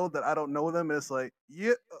through the yo that I don't know them. And it's like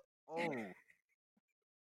yeah, oh.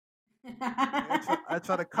 Like I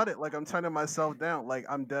try to cut it like I'm turning myself down. Like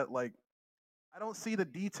I'm dead. Like I don't see the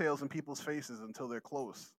details in people's faces until they're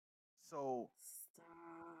close. So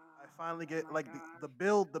I Stop. finally Oh get my like god. the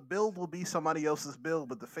build. The build will be somebody else's build,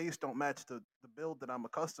 but the face don't match the build that I'm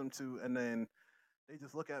accustomed to, and then they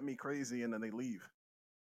just look at me crazy and then they leave.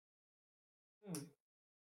 Hmm, And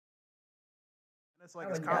it's like I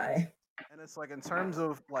it's would con- die. and it's like in terms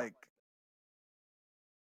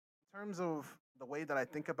of the way that I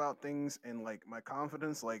think about things and like my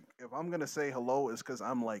confidence. Like if I'm gonna say hello, it's because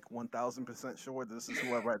I'm like 1,000% sure this is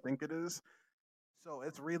whoever I think it is. So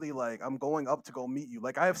it's really like I'm going up to go meet you.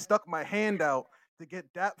 Like I have stuck my hand out to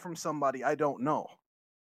get dap from somebody I don't know,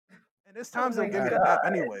 and there's Oh times they'll my give me That's the dap god.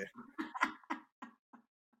 anyway.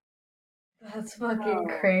 That's fucking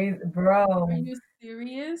Oh, crazy, are bro. you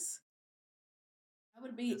serious?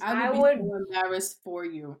 It's I I would be would, so embarrassed for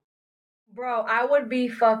you. bro, I would be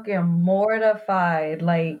fucking mortified.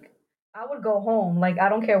 Like, I would go home. Like, I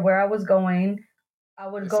don't care where I was going. I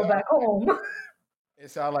would it go sound back home. it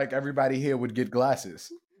sound like everybody here would get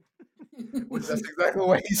glasses. Which which that's exactly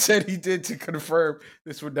what he said he did to confirm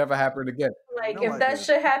this would never happen again. you Like, know if I that did.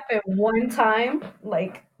 shit happened one time,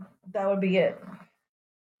 like, that would be it.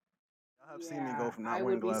 I have seen me go Yeah, from not I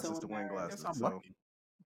wearing would be so glasses to wearing I guess embarrassed. glasses. I'm So lucky.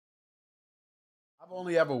 I've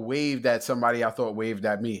only ever waved at somebody I thght waved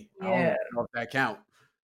at me. I don't Yeah. even know if that count.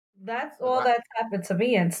 That's 'Cause all that's happened to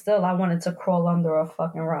me, and still I wanted to crawl under a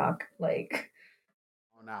fucking rock. Like,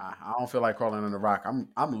 oh, nah, I don't feel like crawling on the rock.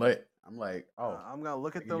 I'm lit. I'm like, oh, I'm gonna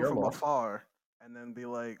look at nigga, them you're from lost. afar and then be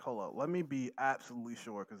like, hold up, let me be absolutely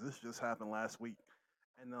sure because this just happened last week.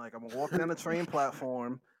 And then like I'm gonna walk down the train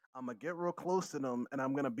platform. I'm gonna get real close to them and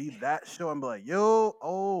I'm gonna be that sure. I'm like, yo,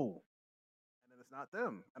 oh, and then it's not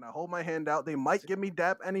them. And I hold my hand out. They might give me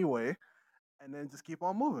dap anyway, and then just keep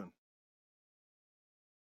on moving.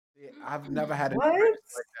 See, I've never had an what?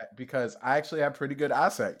 experience like that because I actually have pretty good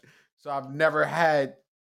eyesight. So I've never had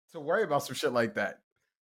to worry about some shit like that.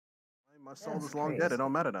 My soul That's is long dead. It crazy.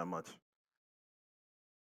 don't matter that much.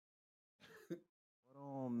 But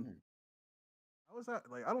Hmm, how was that?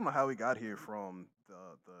 Like I don't know how we got here from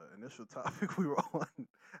the initial topic we were on.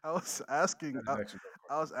 I was asking that I, is actually a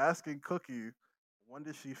good I was asking Cookie, when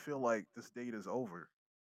does she feel like this date is over?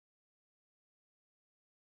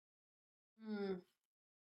 Hmm.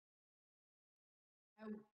 I,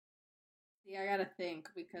 see, I gotta think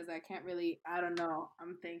because I can't really. I don't know.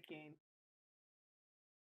 I'm thinking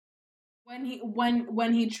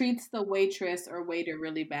when he treats the waitress or waiter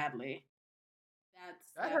really badly.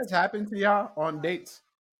 That That's has happened to y'all on dates.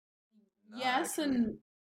 Nah, yes actually. and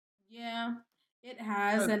yeah, it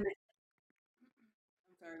has. 'Cause- And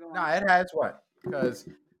I'm sorry. Go Nah, on. it has what? Because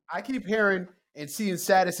I keep hearing and seeing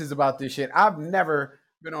statuses about this shit. I've never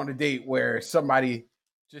been on a date where somebody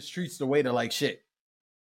just treats the waiter like shit.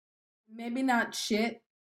 Maybe not shit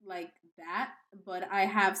like that, but I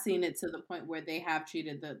have seen it to the point where they have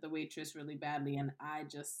treated the waitress really badly, and I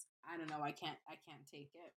don't know, I can't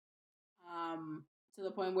take it. To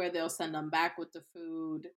the point where they'll send them back with the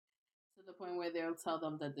food, to the point where they'll tell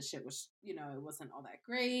them that the shit was, it wasn't all that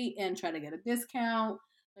great, and try to get a discount.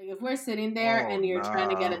 Like if we're sitting there Oh and you're trying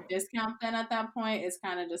to get nah. a discount, then at that point it's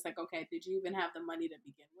kind of just like, okay, did you even have the money to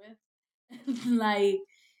begin with? Like,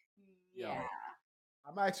 yeah, Yo,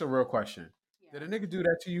 I'm asking a real question. Did yeah. a nigga do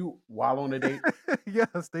that to you while on a date?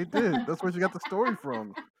 Yes, they did. That's where she got the story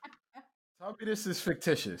from. Tell me this is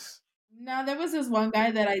fictitious. No, there was this one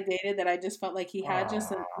guy that I dated that I just felt like he had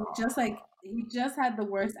just Ah, like he just had the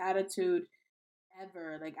worst attitude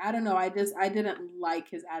ever. Like I don't know, I didn't like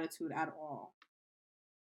his attitude at all.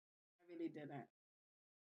 I really didn't.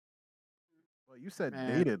 Well, you said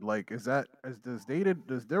man, dated. Like, is that is does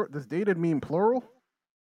dated mean plural?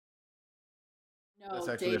 that's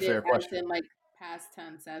No, actually a dated fair as question. in like past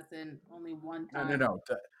tense, as in only one No, no, time. no.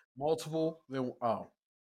 Multiple. Then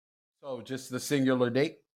so just the singular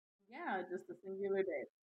date. Yeah, just a singular date.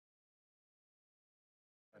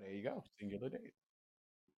 Oh, there you go, singular date.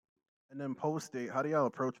 And then post date, how do y'all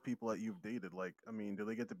approach people that you've dated? Like, I mean, do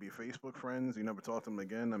they get to be Facebook friends? You never talk to them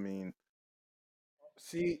again? I mean,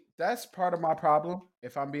 See, that's part of my problem.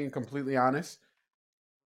 If I'm being completely honest,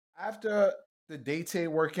 after the dates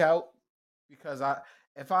ain't work out, because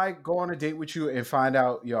if I go on a date with you and find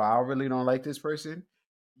out, yo, I really don't like this person,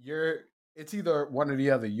 you're it's either one or the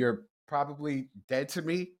other. You're probably dead to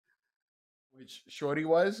me, which Shorty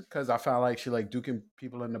was, because I found like she like duking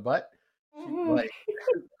people in the butt. She Mhm. like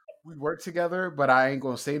we work together, but I ain't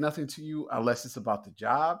gonna say nothing to you unless it's about the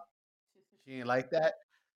job. She ain't like that.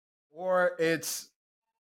 Or it's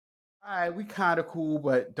all right, we kind of cool,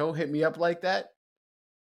 but don't hit me up like that.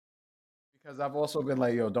 Because I've also been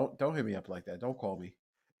like, yo, don't hit me up like that. Don't call me.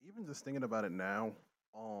 even just thinking about it now,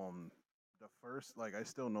 the first, like, I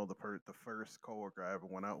still know the first coworker I ever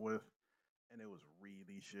went out with, and it was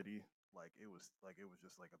really shitty. Like it was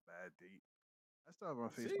just like a bad date. I still have her on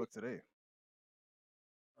See, Facebook today.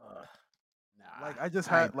 uh, nah, Like I just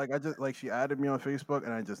I had, like I just like she added me on Facebook,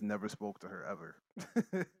 and I just never spoke to her ever.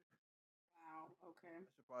 I Wow. Okay.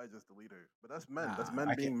 should probably just delete her. But that's men. That's nah, men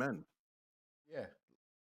I can't. being men. Yeah,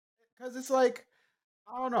 because it's like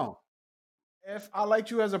I don't know. If I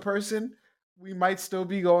liked you as a person, we might still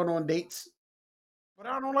be going on dates, but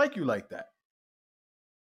I don't like you like that.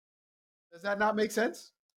 Does that not make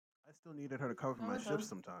sense? I still needed her to cover No, my it shifts does.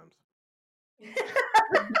 sometimes. You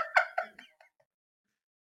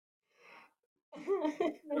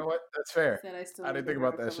know what? That's He fair. said I still I didn't needed think her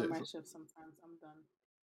about to that cover shit. my shift sometimes. I'm done.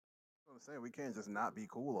 I'm saying we can't just not be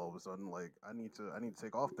cool all of a sudden. Like I need to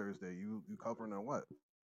take off Thursday. You covering or what?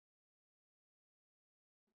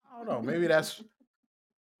 I don't know. Maybe that's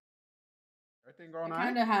everything I going on.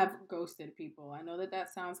 kind of have ghosted people. I know that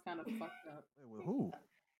that sounds kind of fucked up. Wait, with who?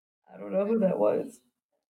 I don't know who that was.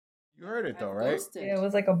 You heard it though, I've right? Yeah, ghosted. it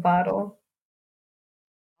was like a bottle.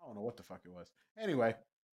 I don't know what the fuck it was. Anyway,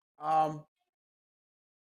 um,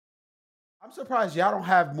 I'm surprised y'all don't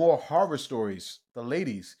have more horror stories, the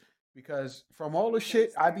ladies, because from all the Let me shit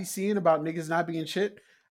I start. be seeing about niggas not being shit,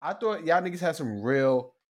 I thought y'all niggas had some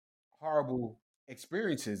real horrible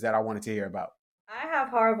experiences that I wanted to hear about. I have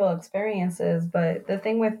horrible experiences, but the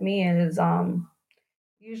thing with me is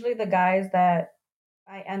usually the guys that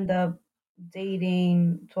I end up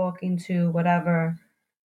dating, talking to, whatever,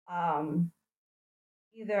 um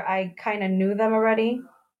either I kind of knew them already,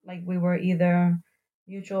 like we were either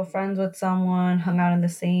mutual friends with someone, hung out in the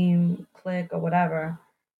same clique or whatever.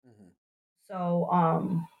 Mhm. So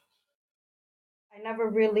I never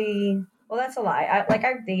really. Well, that's a lie.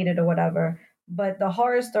 I've dated or whatever, but the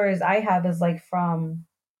horror stories I have is like from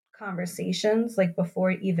conversations, like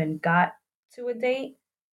before it even got to a date.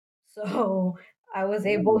 So I was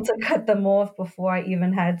able Ooh. to cut them off before I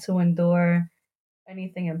even had to endure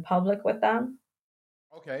anything in public with them.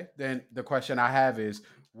 Okay, then the question I have is,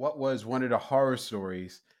 what was one of the horror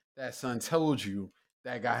stories that son told you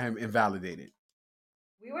that got him invalidated?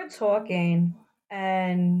 We were talking,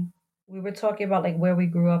 and we were talking about like where we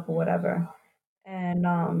grew up or whatever.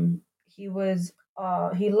 And he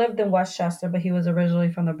lived in Westchester, but he was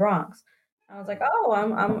originally from the Bronx. I was like, Mhm. oh,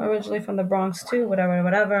 I'm originally from the Bronx too, whatever,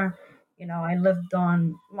 whatever. You know, I lived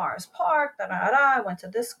on Mars Park, da da da. I went to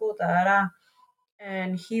this school, da da da.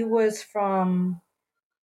 And he was from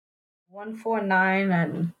 149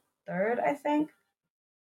 and third, I think.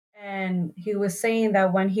 And he was saying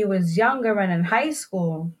that when he was younger and in high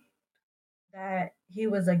school, that he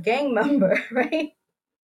was a gang member, right?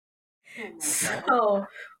 Oh my god. So,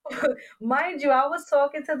 mind you, I was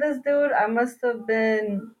talking to this dude. It must have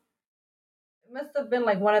been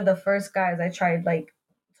like one of the first guys I tried like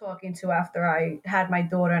talking to after I had my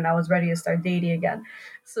daughter and I was ready to start dating again.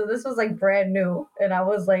 So this was like brand new, and I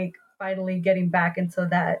was like finally getting back into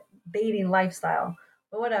that dating lifestyle.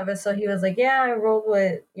 But whatever. So he was like, "Yeah, I rolled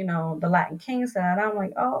with the Latin Kings," and I'm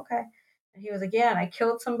like, "Oh, okay." And he was like, "Yeah, and I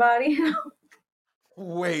killed somebody."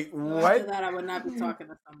 Wait, No, after what? that, I would not be talking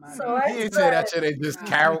to So somebody. I He didn't say said, that shit in just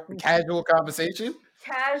Nah. casual conversation.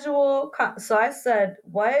 So I said,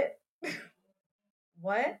 "What?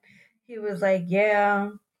 What?" He was like, "Yeah,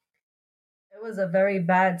 it was a very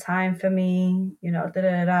bad time for me, da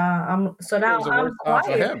da da." I So think it now was the I'm worst time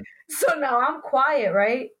for quiet. him. So now I'm quiet,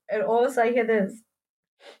 right? And all of a sudden I hear this.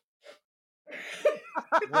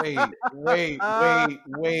 Wait, wait,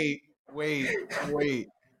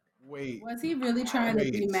 Was he really trying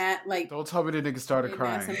to be wait. mad, like Don't tell me the nigga started be mad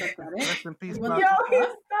crying. sympathetic? Rest in peace, He Yo, wasn't Poppy.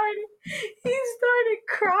 supposed. he started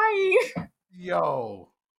crying. Yo.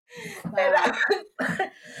 Stop.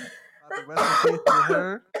 Poppy, rest in peace. You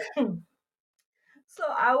heard? So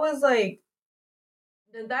I was like,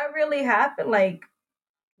 did that really happen? Like,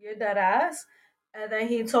 you're dead ass? And then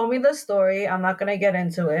he told me the story. I'm not gonna get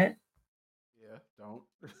into it. Yeah, don't.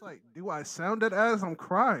 It's like, do I sound it as I'm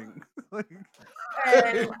crying? Like,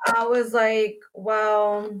 And I was like,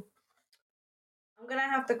 well, I'm gonna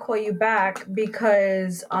have to call you back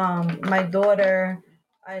because my daughter,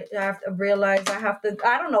 I have to realize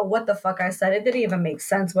I don't know what the fuck I said. It didn't even make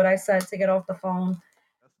sense what I said to get off the phone.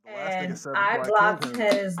 that's the last thing it And said I before I killed blocked him.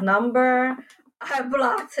 his number. I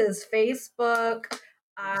blocked his Facebook.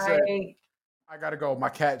 Nigga said, I I gotta go. My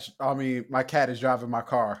cat is driving my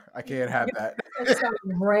car. I can't have that. said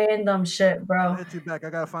some random shit, I'll bro. hit you back. I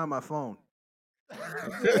gotta find my phone.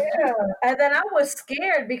 Yeah. And then I was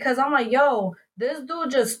scared because I'm like, yo, this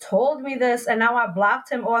dude just told me this and now I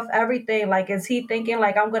blocked him off everything. Like, is he thinking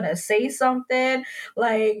like I'm gonna say something?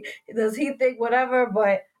 Like, does he think whatever?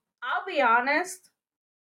 But I'll be honest,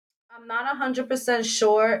 I'm not 100%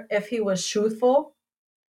 sure if he was truthful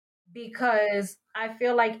because I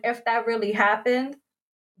feel like if that really happened,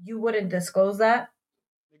 you wouldn't disclose that.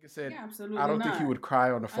 Nigga said, Yeah, I absolutely don't think he not. would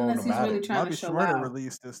cry on the phone Unless he's about really it. trying to Bobby show Schmurder out.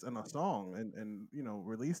 released this in a song and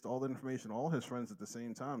released all the information to all his friends at the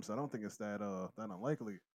same time. So I don't think it's that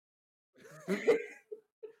unlikely. It's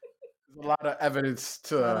a lot of evidence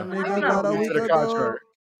Gotta to I make don't a know. gotta to make the a go. contrary.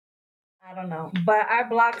 I don't know. But I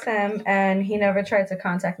blocked him and he never tried to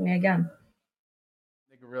contact me again.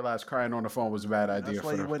 Nigga realized crying on the phone was a bad idea That's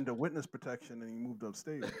why for you the. went to witness protection and you moved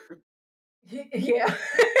upstate. Yeah.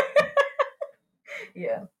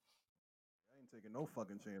 Yeah. I ain't taking no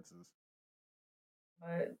fucking chances.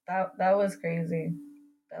 But that was crazy.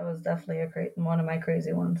 That was definitely one of my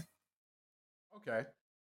crazy ones. Okay,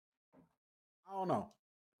 I don't know.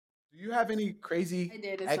 Do you have any I crazy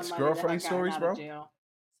dated ex somebody that girlfriend had gotten stories, out of bro? jail.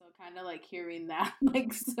 So kind of like hearing that,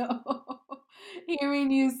 like so, hearing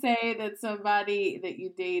you say that somebody that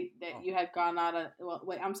you date that Oh, you had gone out of. Well,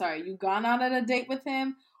 wait, I'm sorry, you gone out on a date with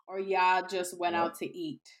him, or y'all just went hello. out to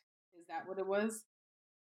eat? Is that what it was?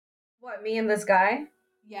 What, me and this guy?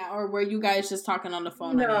 Yeah, or were you guys just talking on the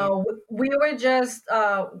phone? I mean, No, we were just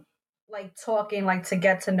like talking like to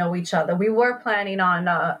get to know each other. We were planning on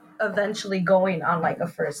eventually going on like a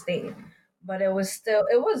first date. But it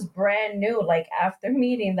was brand new like after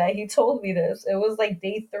meeting that he told me this. It was like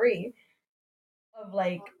day 3 of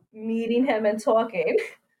like meeting him and talking.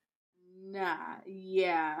 nah,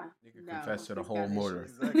 yeah, Nigga no, confessed to the he's whole got murder.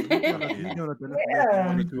 issues. Exactly. Fucking He doing it the one Yeah. or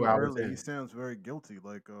information two too hours early. He in. sounds very guilty.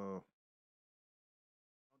 Like I don't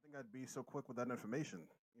think I'd be so quick with that information.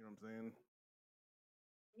 You know what I'm saying?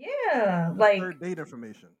 Yeah, That's like third date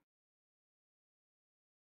information.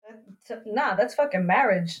 nah, that's fucking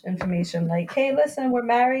marriage information. Like, hey, listen, we're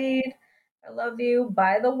married. I love you.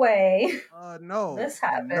 By the way, No, this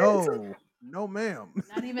happened. no, ma'am.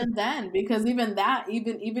 Not even then, because even that,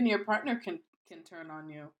 even your partner can turn on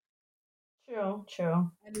you. True,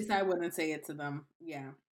 true. At least I wouldn't say it to them. Yeah.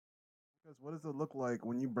 Because what does it look like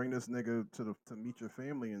when you bring this nigga to meet your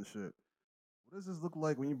family and shit? What does this look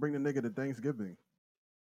like when you bring the nigga to Thanksgiving?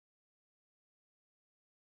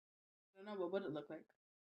 I don't know, what would it look like?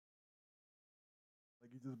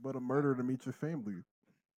 Like you just bought a murder to meet your family.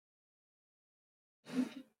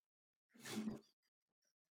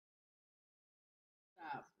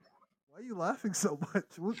 Stop. Why are you laughing so much?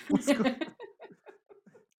 What's going?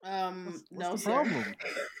 What's No, the sir. problem?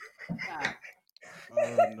 Stop.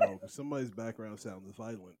 No, because somebody's background sound is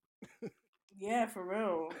violent. Yeah, for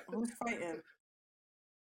real. Who's fighting?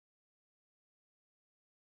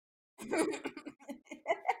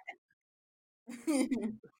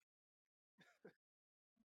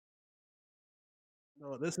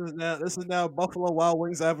 No, this is now Buffalo Wild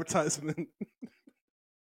Wings advertisement.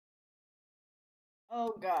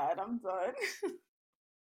 Oh God, I'm done. All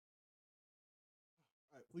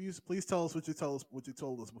right, please tell us what you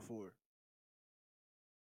told us before.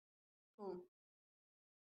 Cool.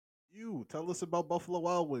 You tell us about Buffalo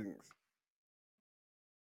Wild Wings.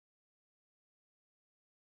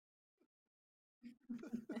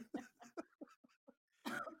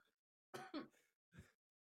 Oh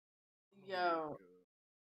my Yo, god.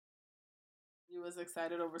 you was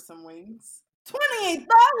excited over some wings? $28,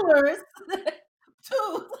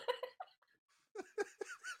 dude.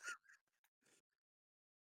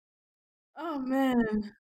 Oh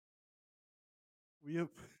man. We have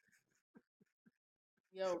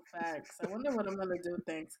Yo, facts. I wonder what I'm gonna do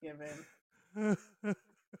Thanksgiving. Yeah,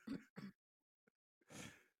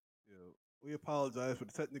 we apologize for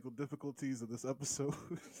the technical difficulties of this episode.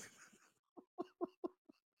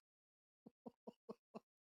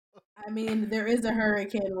 I mean, there is a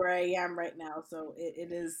hurricane where I am right now, so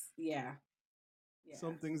it is. Yeah,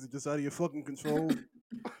 Some things are just out of your fucking control.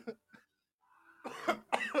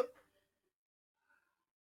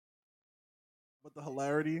 But the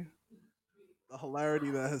hilarity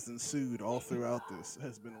that has ensued all throughout this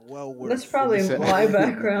has been well That's worth Nigga probably said well my worth the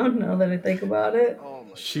giggle. background now that I think about it. Oh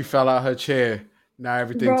my she god. fell out her chair. Now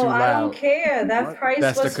everything Bro, too I don't loud. care. That What? price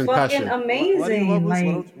That's the was fucking concussion. Why do you love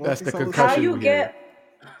amazing. us? Like, Why don't That's you the tell us how what concussion you we you hear. get.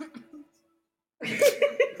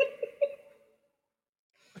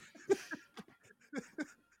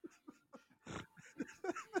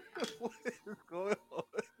 what is going on?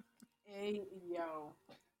 Hey, yo.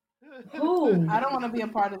 Who? I don't want to be a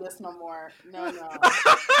part of this no more. No, no.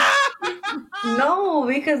 No,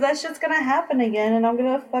 because that shit's gonna happen again and I'm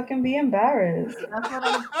gonna fucking be embarrassed. That's what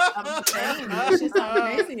I'm saying. This shit sound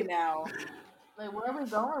crazy now. Like, where are we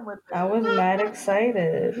going with I this? was mad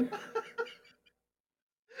excited.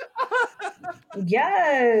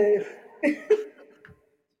 Yes.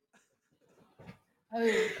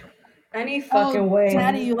 Oh, Any oh, fucking way.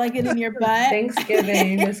 Daddy, you like it in your butt?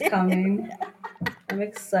 Thanksgiving is coming. I'm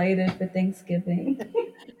excited for Thanksgiving.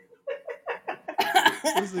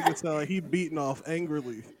 This nigga sound like he beating off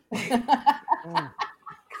angrily. Oh. I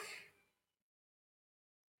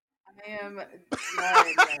am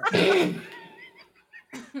done.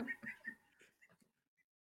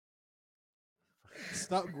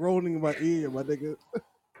 stop groaning in my ear, my nigga.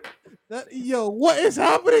 Yo, what is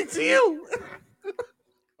happening to you?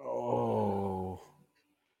 Oh,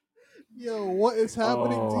 Yo, what is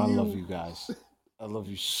happening to I love you? you guys. I love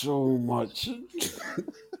you so much.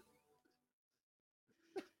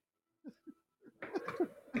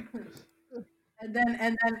 And then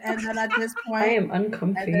at this I point, am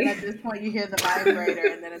uncomfy. you hear the vibrator,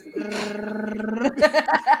 and then it's.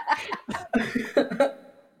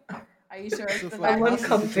 Are you sure it's So the for a I'm vacuum? hostage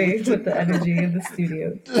uncomfy with situation. the energy in the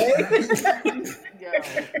studio. Yo,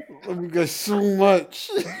 Love you guys so much.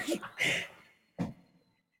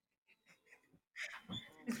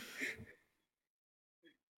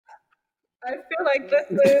 I feel like this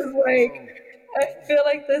is like I feel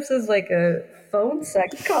like this is like a phone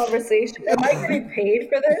sex conversation. Am I getting paid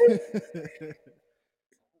for this?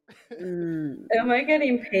 Mm. Am I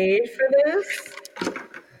getting paid for this?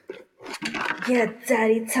 Yeah,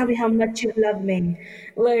 daddy, tell me how much you love me.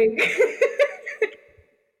 Like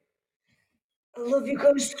I love you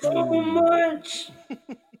guys so Mm. much.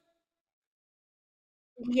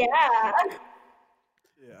 Yeah.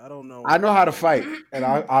 Yeah, I don't I know. know how to fight, and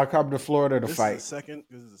I'll come to Florida to This is the fight. second.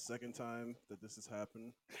 This is the second time that this has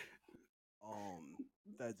happened.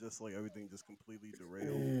 That just like everything just completely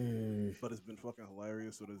derailed. Mm. But it's been fucking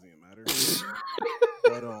hilarious, so it doesn't even matter.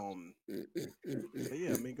 But but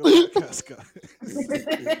yeah, I mean, go podcast, guys.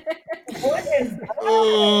 What is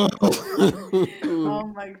oh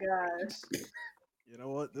my gosh. You know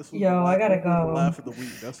what? Yo, I gotta This was the go. laugh of the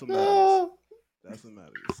week. That's what matters. That's what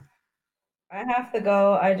matters. I have to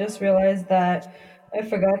go. I just realized that I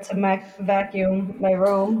forgot to vacuum my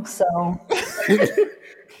room, so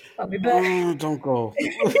I'll be back. Don't go.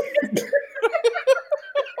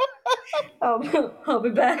 I'll be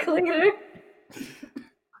back later.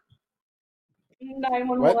 What?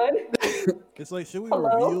 911. It's like, should we reveal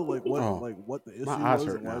Hello? Oh, what the my issue eyes was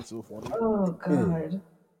hurt and why now. it's so funny? Oh Mm. god.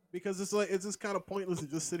 Because it's like it's just kind of pointless to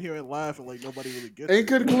just sit here and laugh and like nobody really gets In it.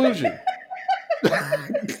 conclusion,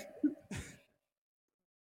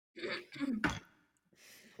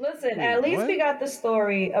 Listen, Wait, at least we what? got the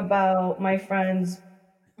story about my friend's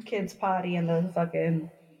kid's potty in the fucking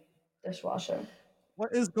dishwasher.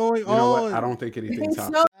 What is going you know what? I on? don't think anything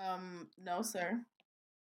tops. So, no, sir.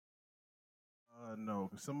 No,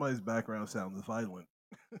 somebody's background sounds violent.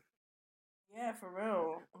 Yeah, for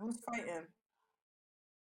real. Who's fighting?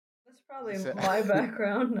 That's He probably said my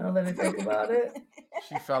background now that I think about it.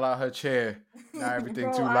 she fell out her chair. Now everything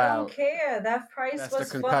Bro, too I don't loud. care. That price That's the was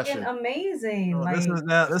fucking concussion. amazing. Oh, this is Like,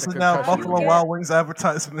 now That's this the is now I concussion don't Buffalo we get. get. Wild Wings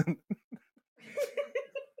advertisement.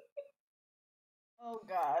 oh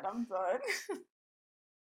God, I'm done.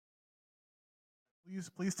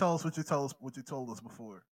 Please tell us what you told us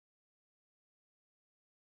before.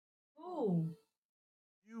 Ooh.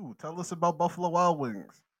 You tell us about Buffalo Wild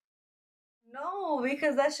Wings. No,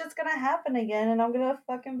 because that shit's gonna happen again and I'm gonna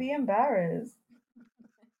fucking be embarrassed.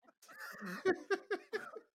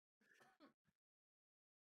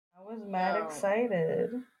 I was mad Yo, excited.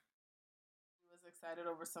 he was excited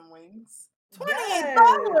over some wings. Yes.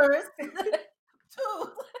 $28, dude.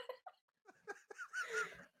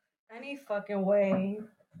 Any fucking way.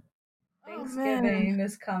 Oh man. Thanksgiving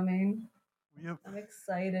is coming. We have I'm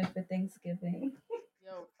excited for Thanksgiving.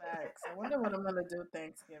 Yo, facts. I wonder what I'm gonna do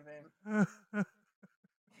Thanksgiving.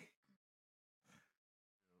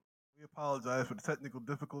 we apologize for the technical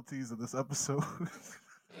difficulties of this episode.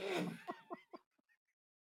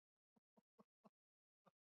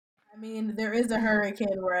 I mean, there is a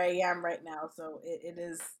hurricane where I am right now, so it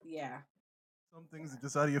is. Yeah. Some things are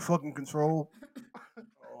just out of your fucking control.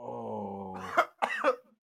 Oh,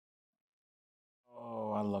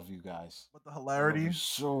 I love you guys. But the I love you hilarity,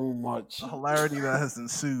 so much. the hilarity that has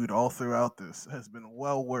ensued all throughout this has been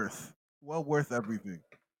well worth everything.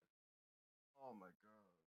 Oh my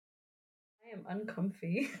I am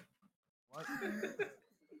uncomfy. god.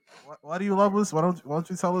 Why do you love us? Why don't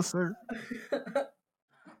you tell us, sir?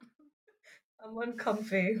 I'm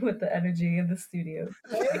uncomfy with the energy in the studio.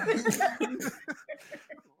 Love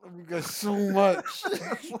you guys so much.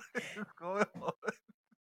 what is going on?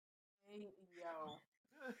 Hey, yo,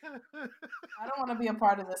 I don't want to be a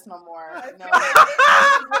part of this no more. No.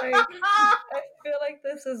 I feel like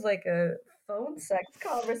this is like a phone sex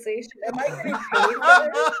conversation. Am I getting paid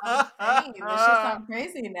for this? I'm saying this shit sounds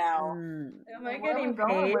crazy now. Mm. Am So I where are we getting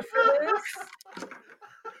going paid with for this?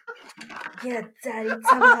 Yeah, daddy,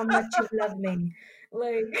 tell me how much you love me.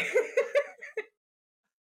 Like,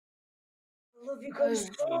 I love you guys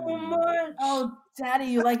this? so much. Oh, daddy,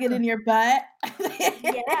 you like it in your butt?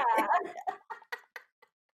 Yeah.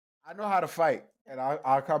 I know how to fight, and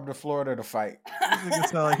I'll come to Florida to fight. This nigga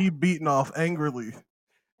sound like he beating off angrily.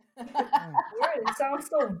 Word, it sounds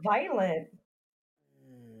so violent.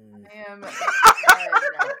 I am dead.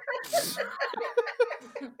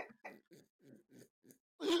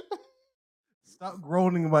 Stop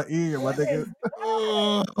groaning in my ear, my What nigga. is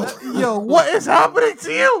that? Yo, what is happening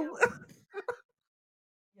to you?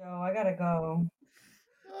 Yo, I gotta go.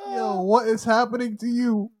 Yo, what is happening to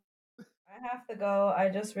you? I have to go. I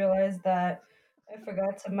just realized that I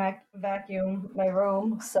forgot to vacuum my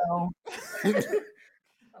room, so I'll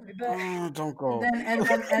be back. Don't go. And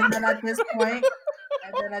then at this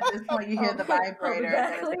point, you hear the I'll be vibrator, and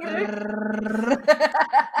back then later.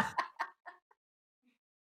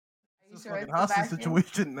 it's. Are you It's a sure fucking it's the hostage vacuum?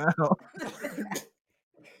 situation now.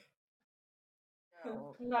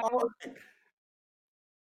 No.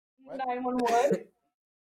 911.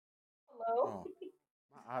 Hello. Oh,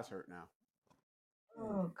 my eyes hurt now.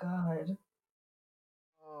 Oh God.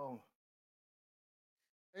 Oh.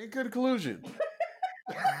 In conclusion,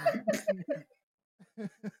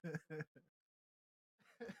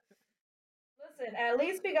 Listen, at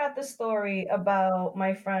least we got the story about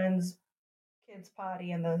my friend's kid's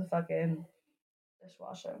potty in the fucking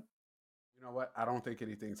dishwasher. you know what? I don't think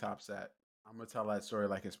anything tops that. I'm gonna tell that story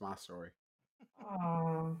like it's my story.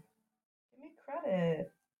 Oh, give me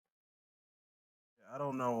credit. I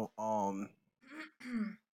don't know.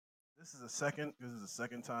 This is the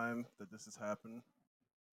second time that this has happened.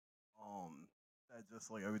 That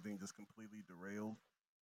just like everything just completely derailed.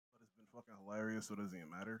 But it's been fucking hilarious, so it doesn't even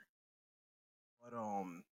matter. But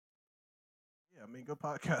yeah, I mean, good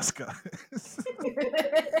podcast, guys.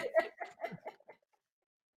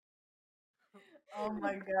 Oh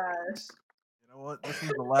my gosh. You know what? This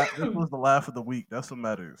was the laugh. This was the laugh of the week. That's what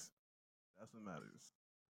matters. That's what matters.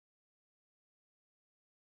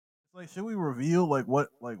 It's like, should we reveal what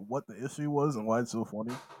the issue was and why it's so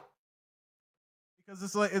funny? Because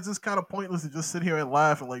it's like it's just kind of pointless to just sit here and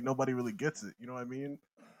laugh and like nobody really gets it. You know what I mean?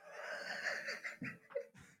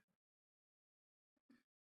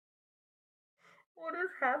 What is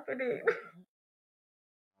happening?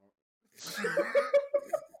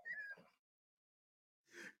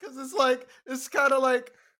 Because it's kind of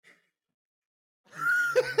like.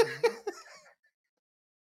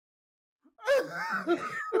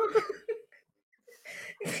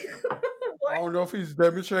 I don't know if he's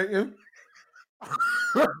demonstrating.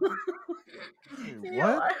 Wait, Yo,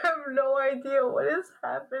 what? I have no idea what is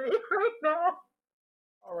happening right now.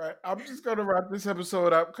 All right, I'm just gonna wrap this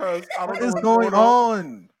episode up because I don't What know is what's going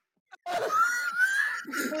on?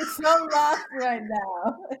 He's so lost right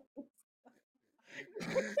now. At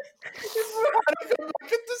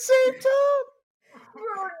the same time.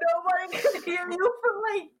 Bro, nobody can hear you for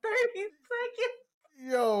like 30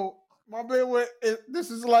 seconds. Yo, my man went. This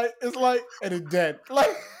is like it's like and it dead.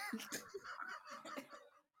 Like,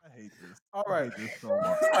 I hate this. all I right, hate this so much.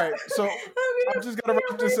 all right. So I'm just gonna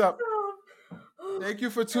wrap this up. Myself. Thank you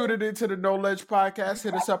for tuning into the No Ledge Podcast.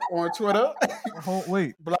 Hit us up on Twitter.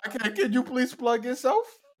 Wait, Blackhead, can you please plug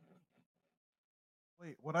yourself?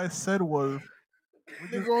 wait. What I said was,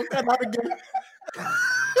 Nigga gonna cut out again.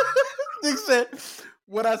 Nigga said,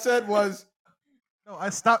 what I said was, no. I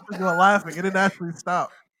stopped because you were laughing. It didn't actually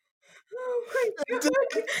stop. Oh my it god.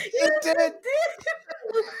 did. Yes, It did.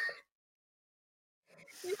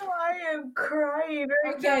 Yo, I am crying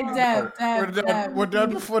right Okay, now. We're Deb, done. We're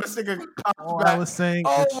done before this nigga pops All I back. was saying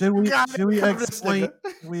Oh is, should my we god, should we look at this explain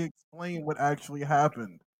nigga. we explain what actually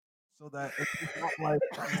happened so that it's not like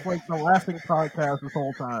it's like the laughing podcast this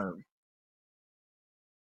whole time.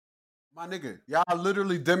 My nigga, y'all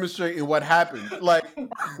literally demonstrating what happened. Like,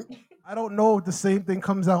 I don't know if the same thing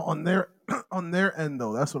comes out on their on their end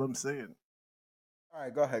though. That's what I'm saying. all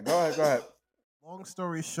right, go ahead. Go ahead. Go ahead. Long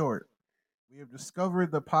story short, we have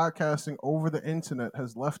discovered that podcasting over the internet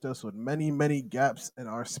has left us with many gaps in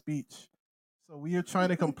our speech. So we are trying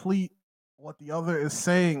to complete what the other is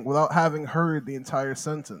saying without having heard the entire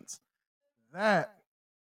sentence. That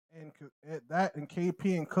that and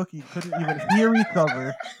KP and Cookie couldn't even hear each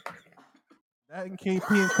other. That and KP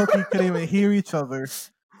and Cookie couldn't even hear each other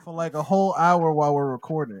for like a whole hour while we're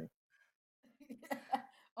recording.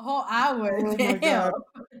 A whole hour. Oh my Damn. god.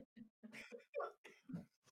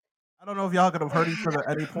 I don't know if y'all could have heard each other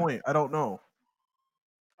at any point. I don't know.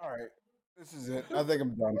 All right, this is it. I think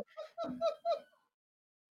I'm done.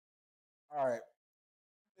 All right,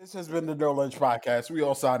 this has been the No Lunch Podcast. We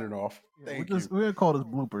all signing off. Yeah, Thank we're you. gonna call this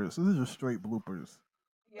bloopers. This is just straight bloopers.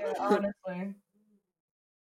 Yeah, honestly.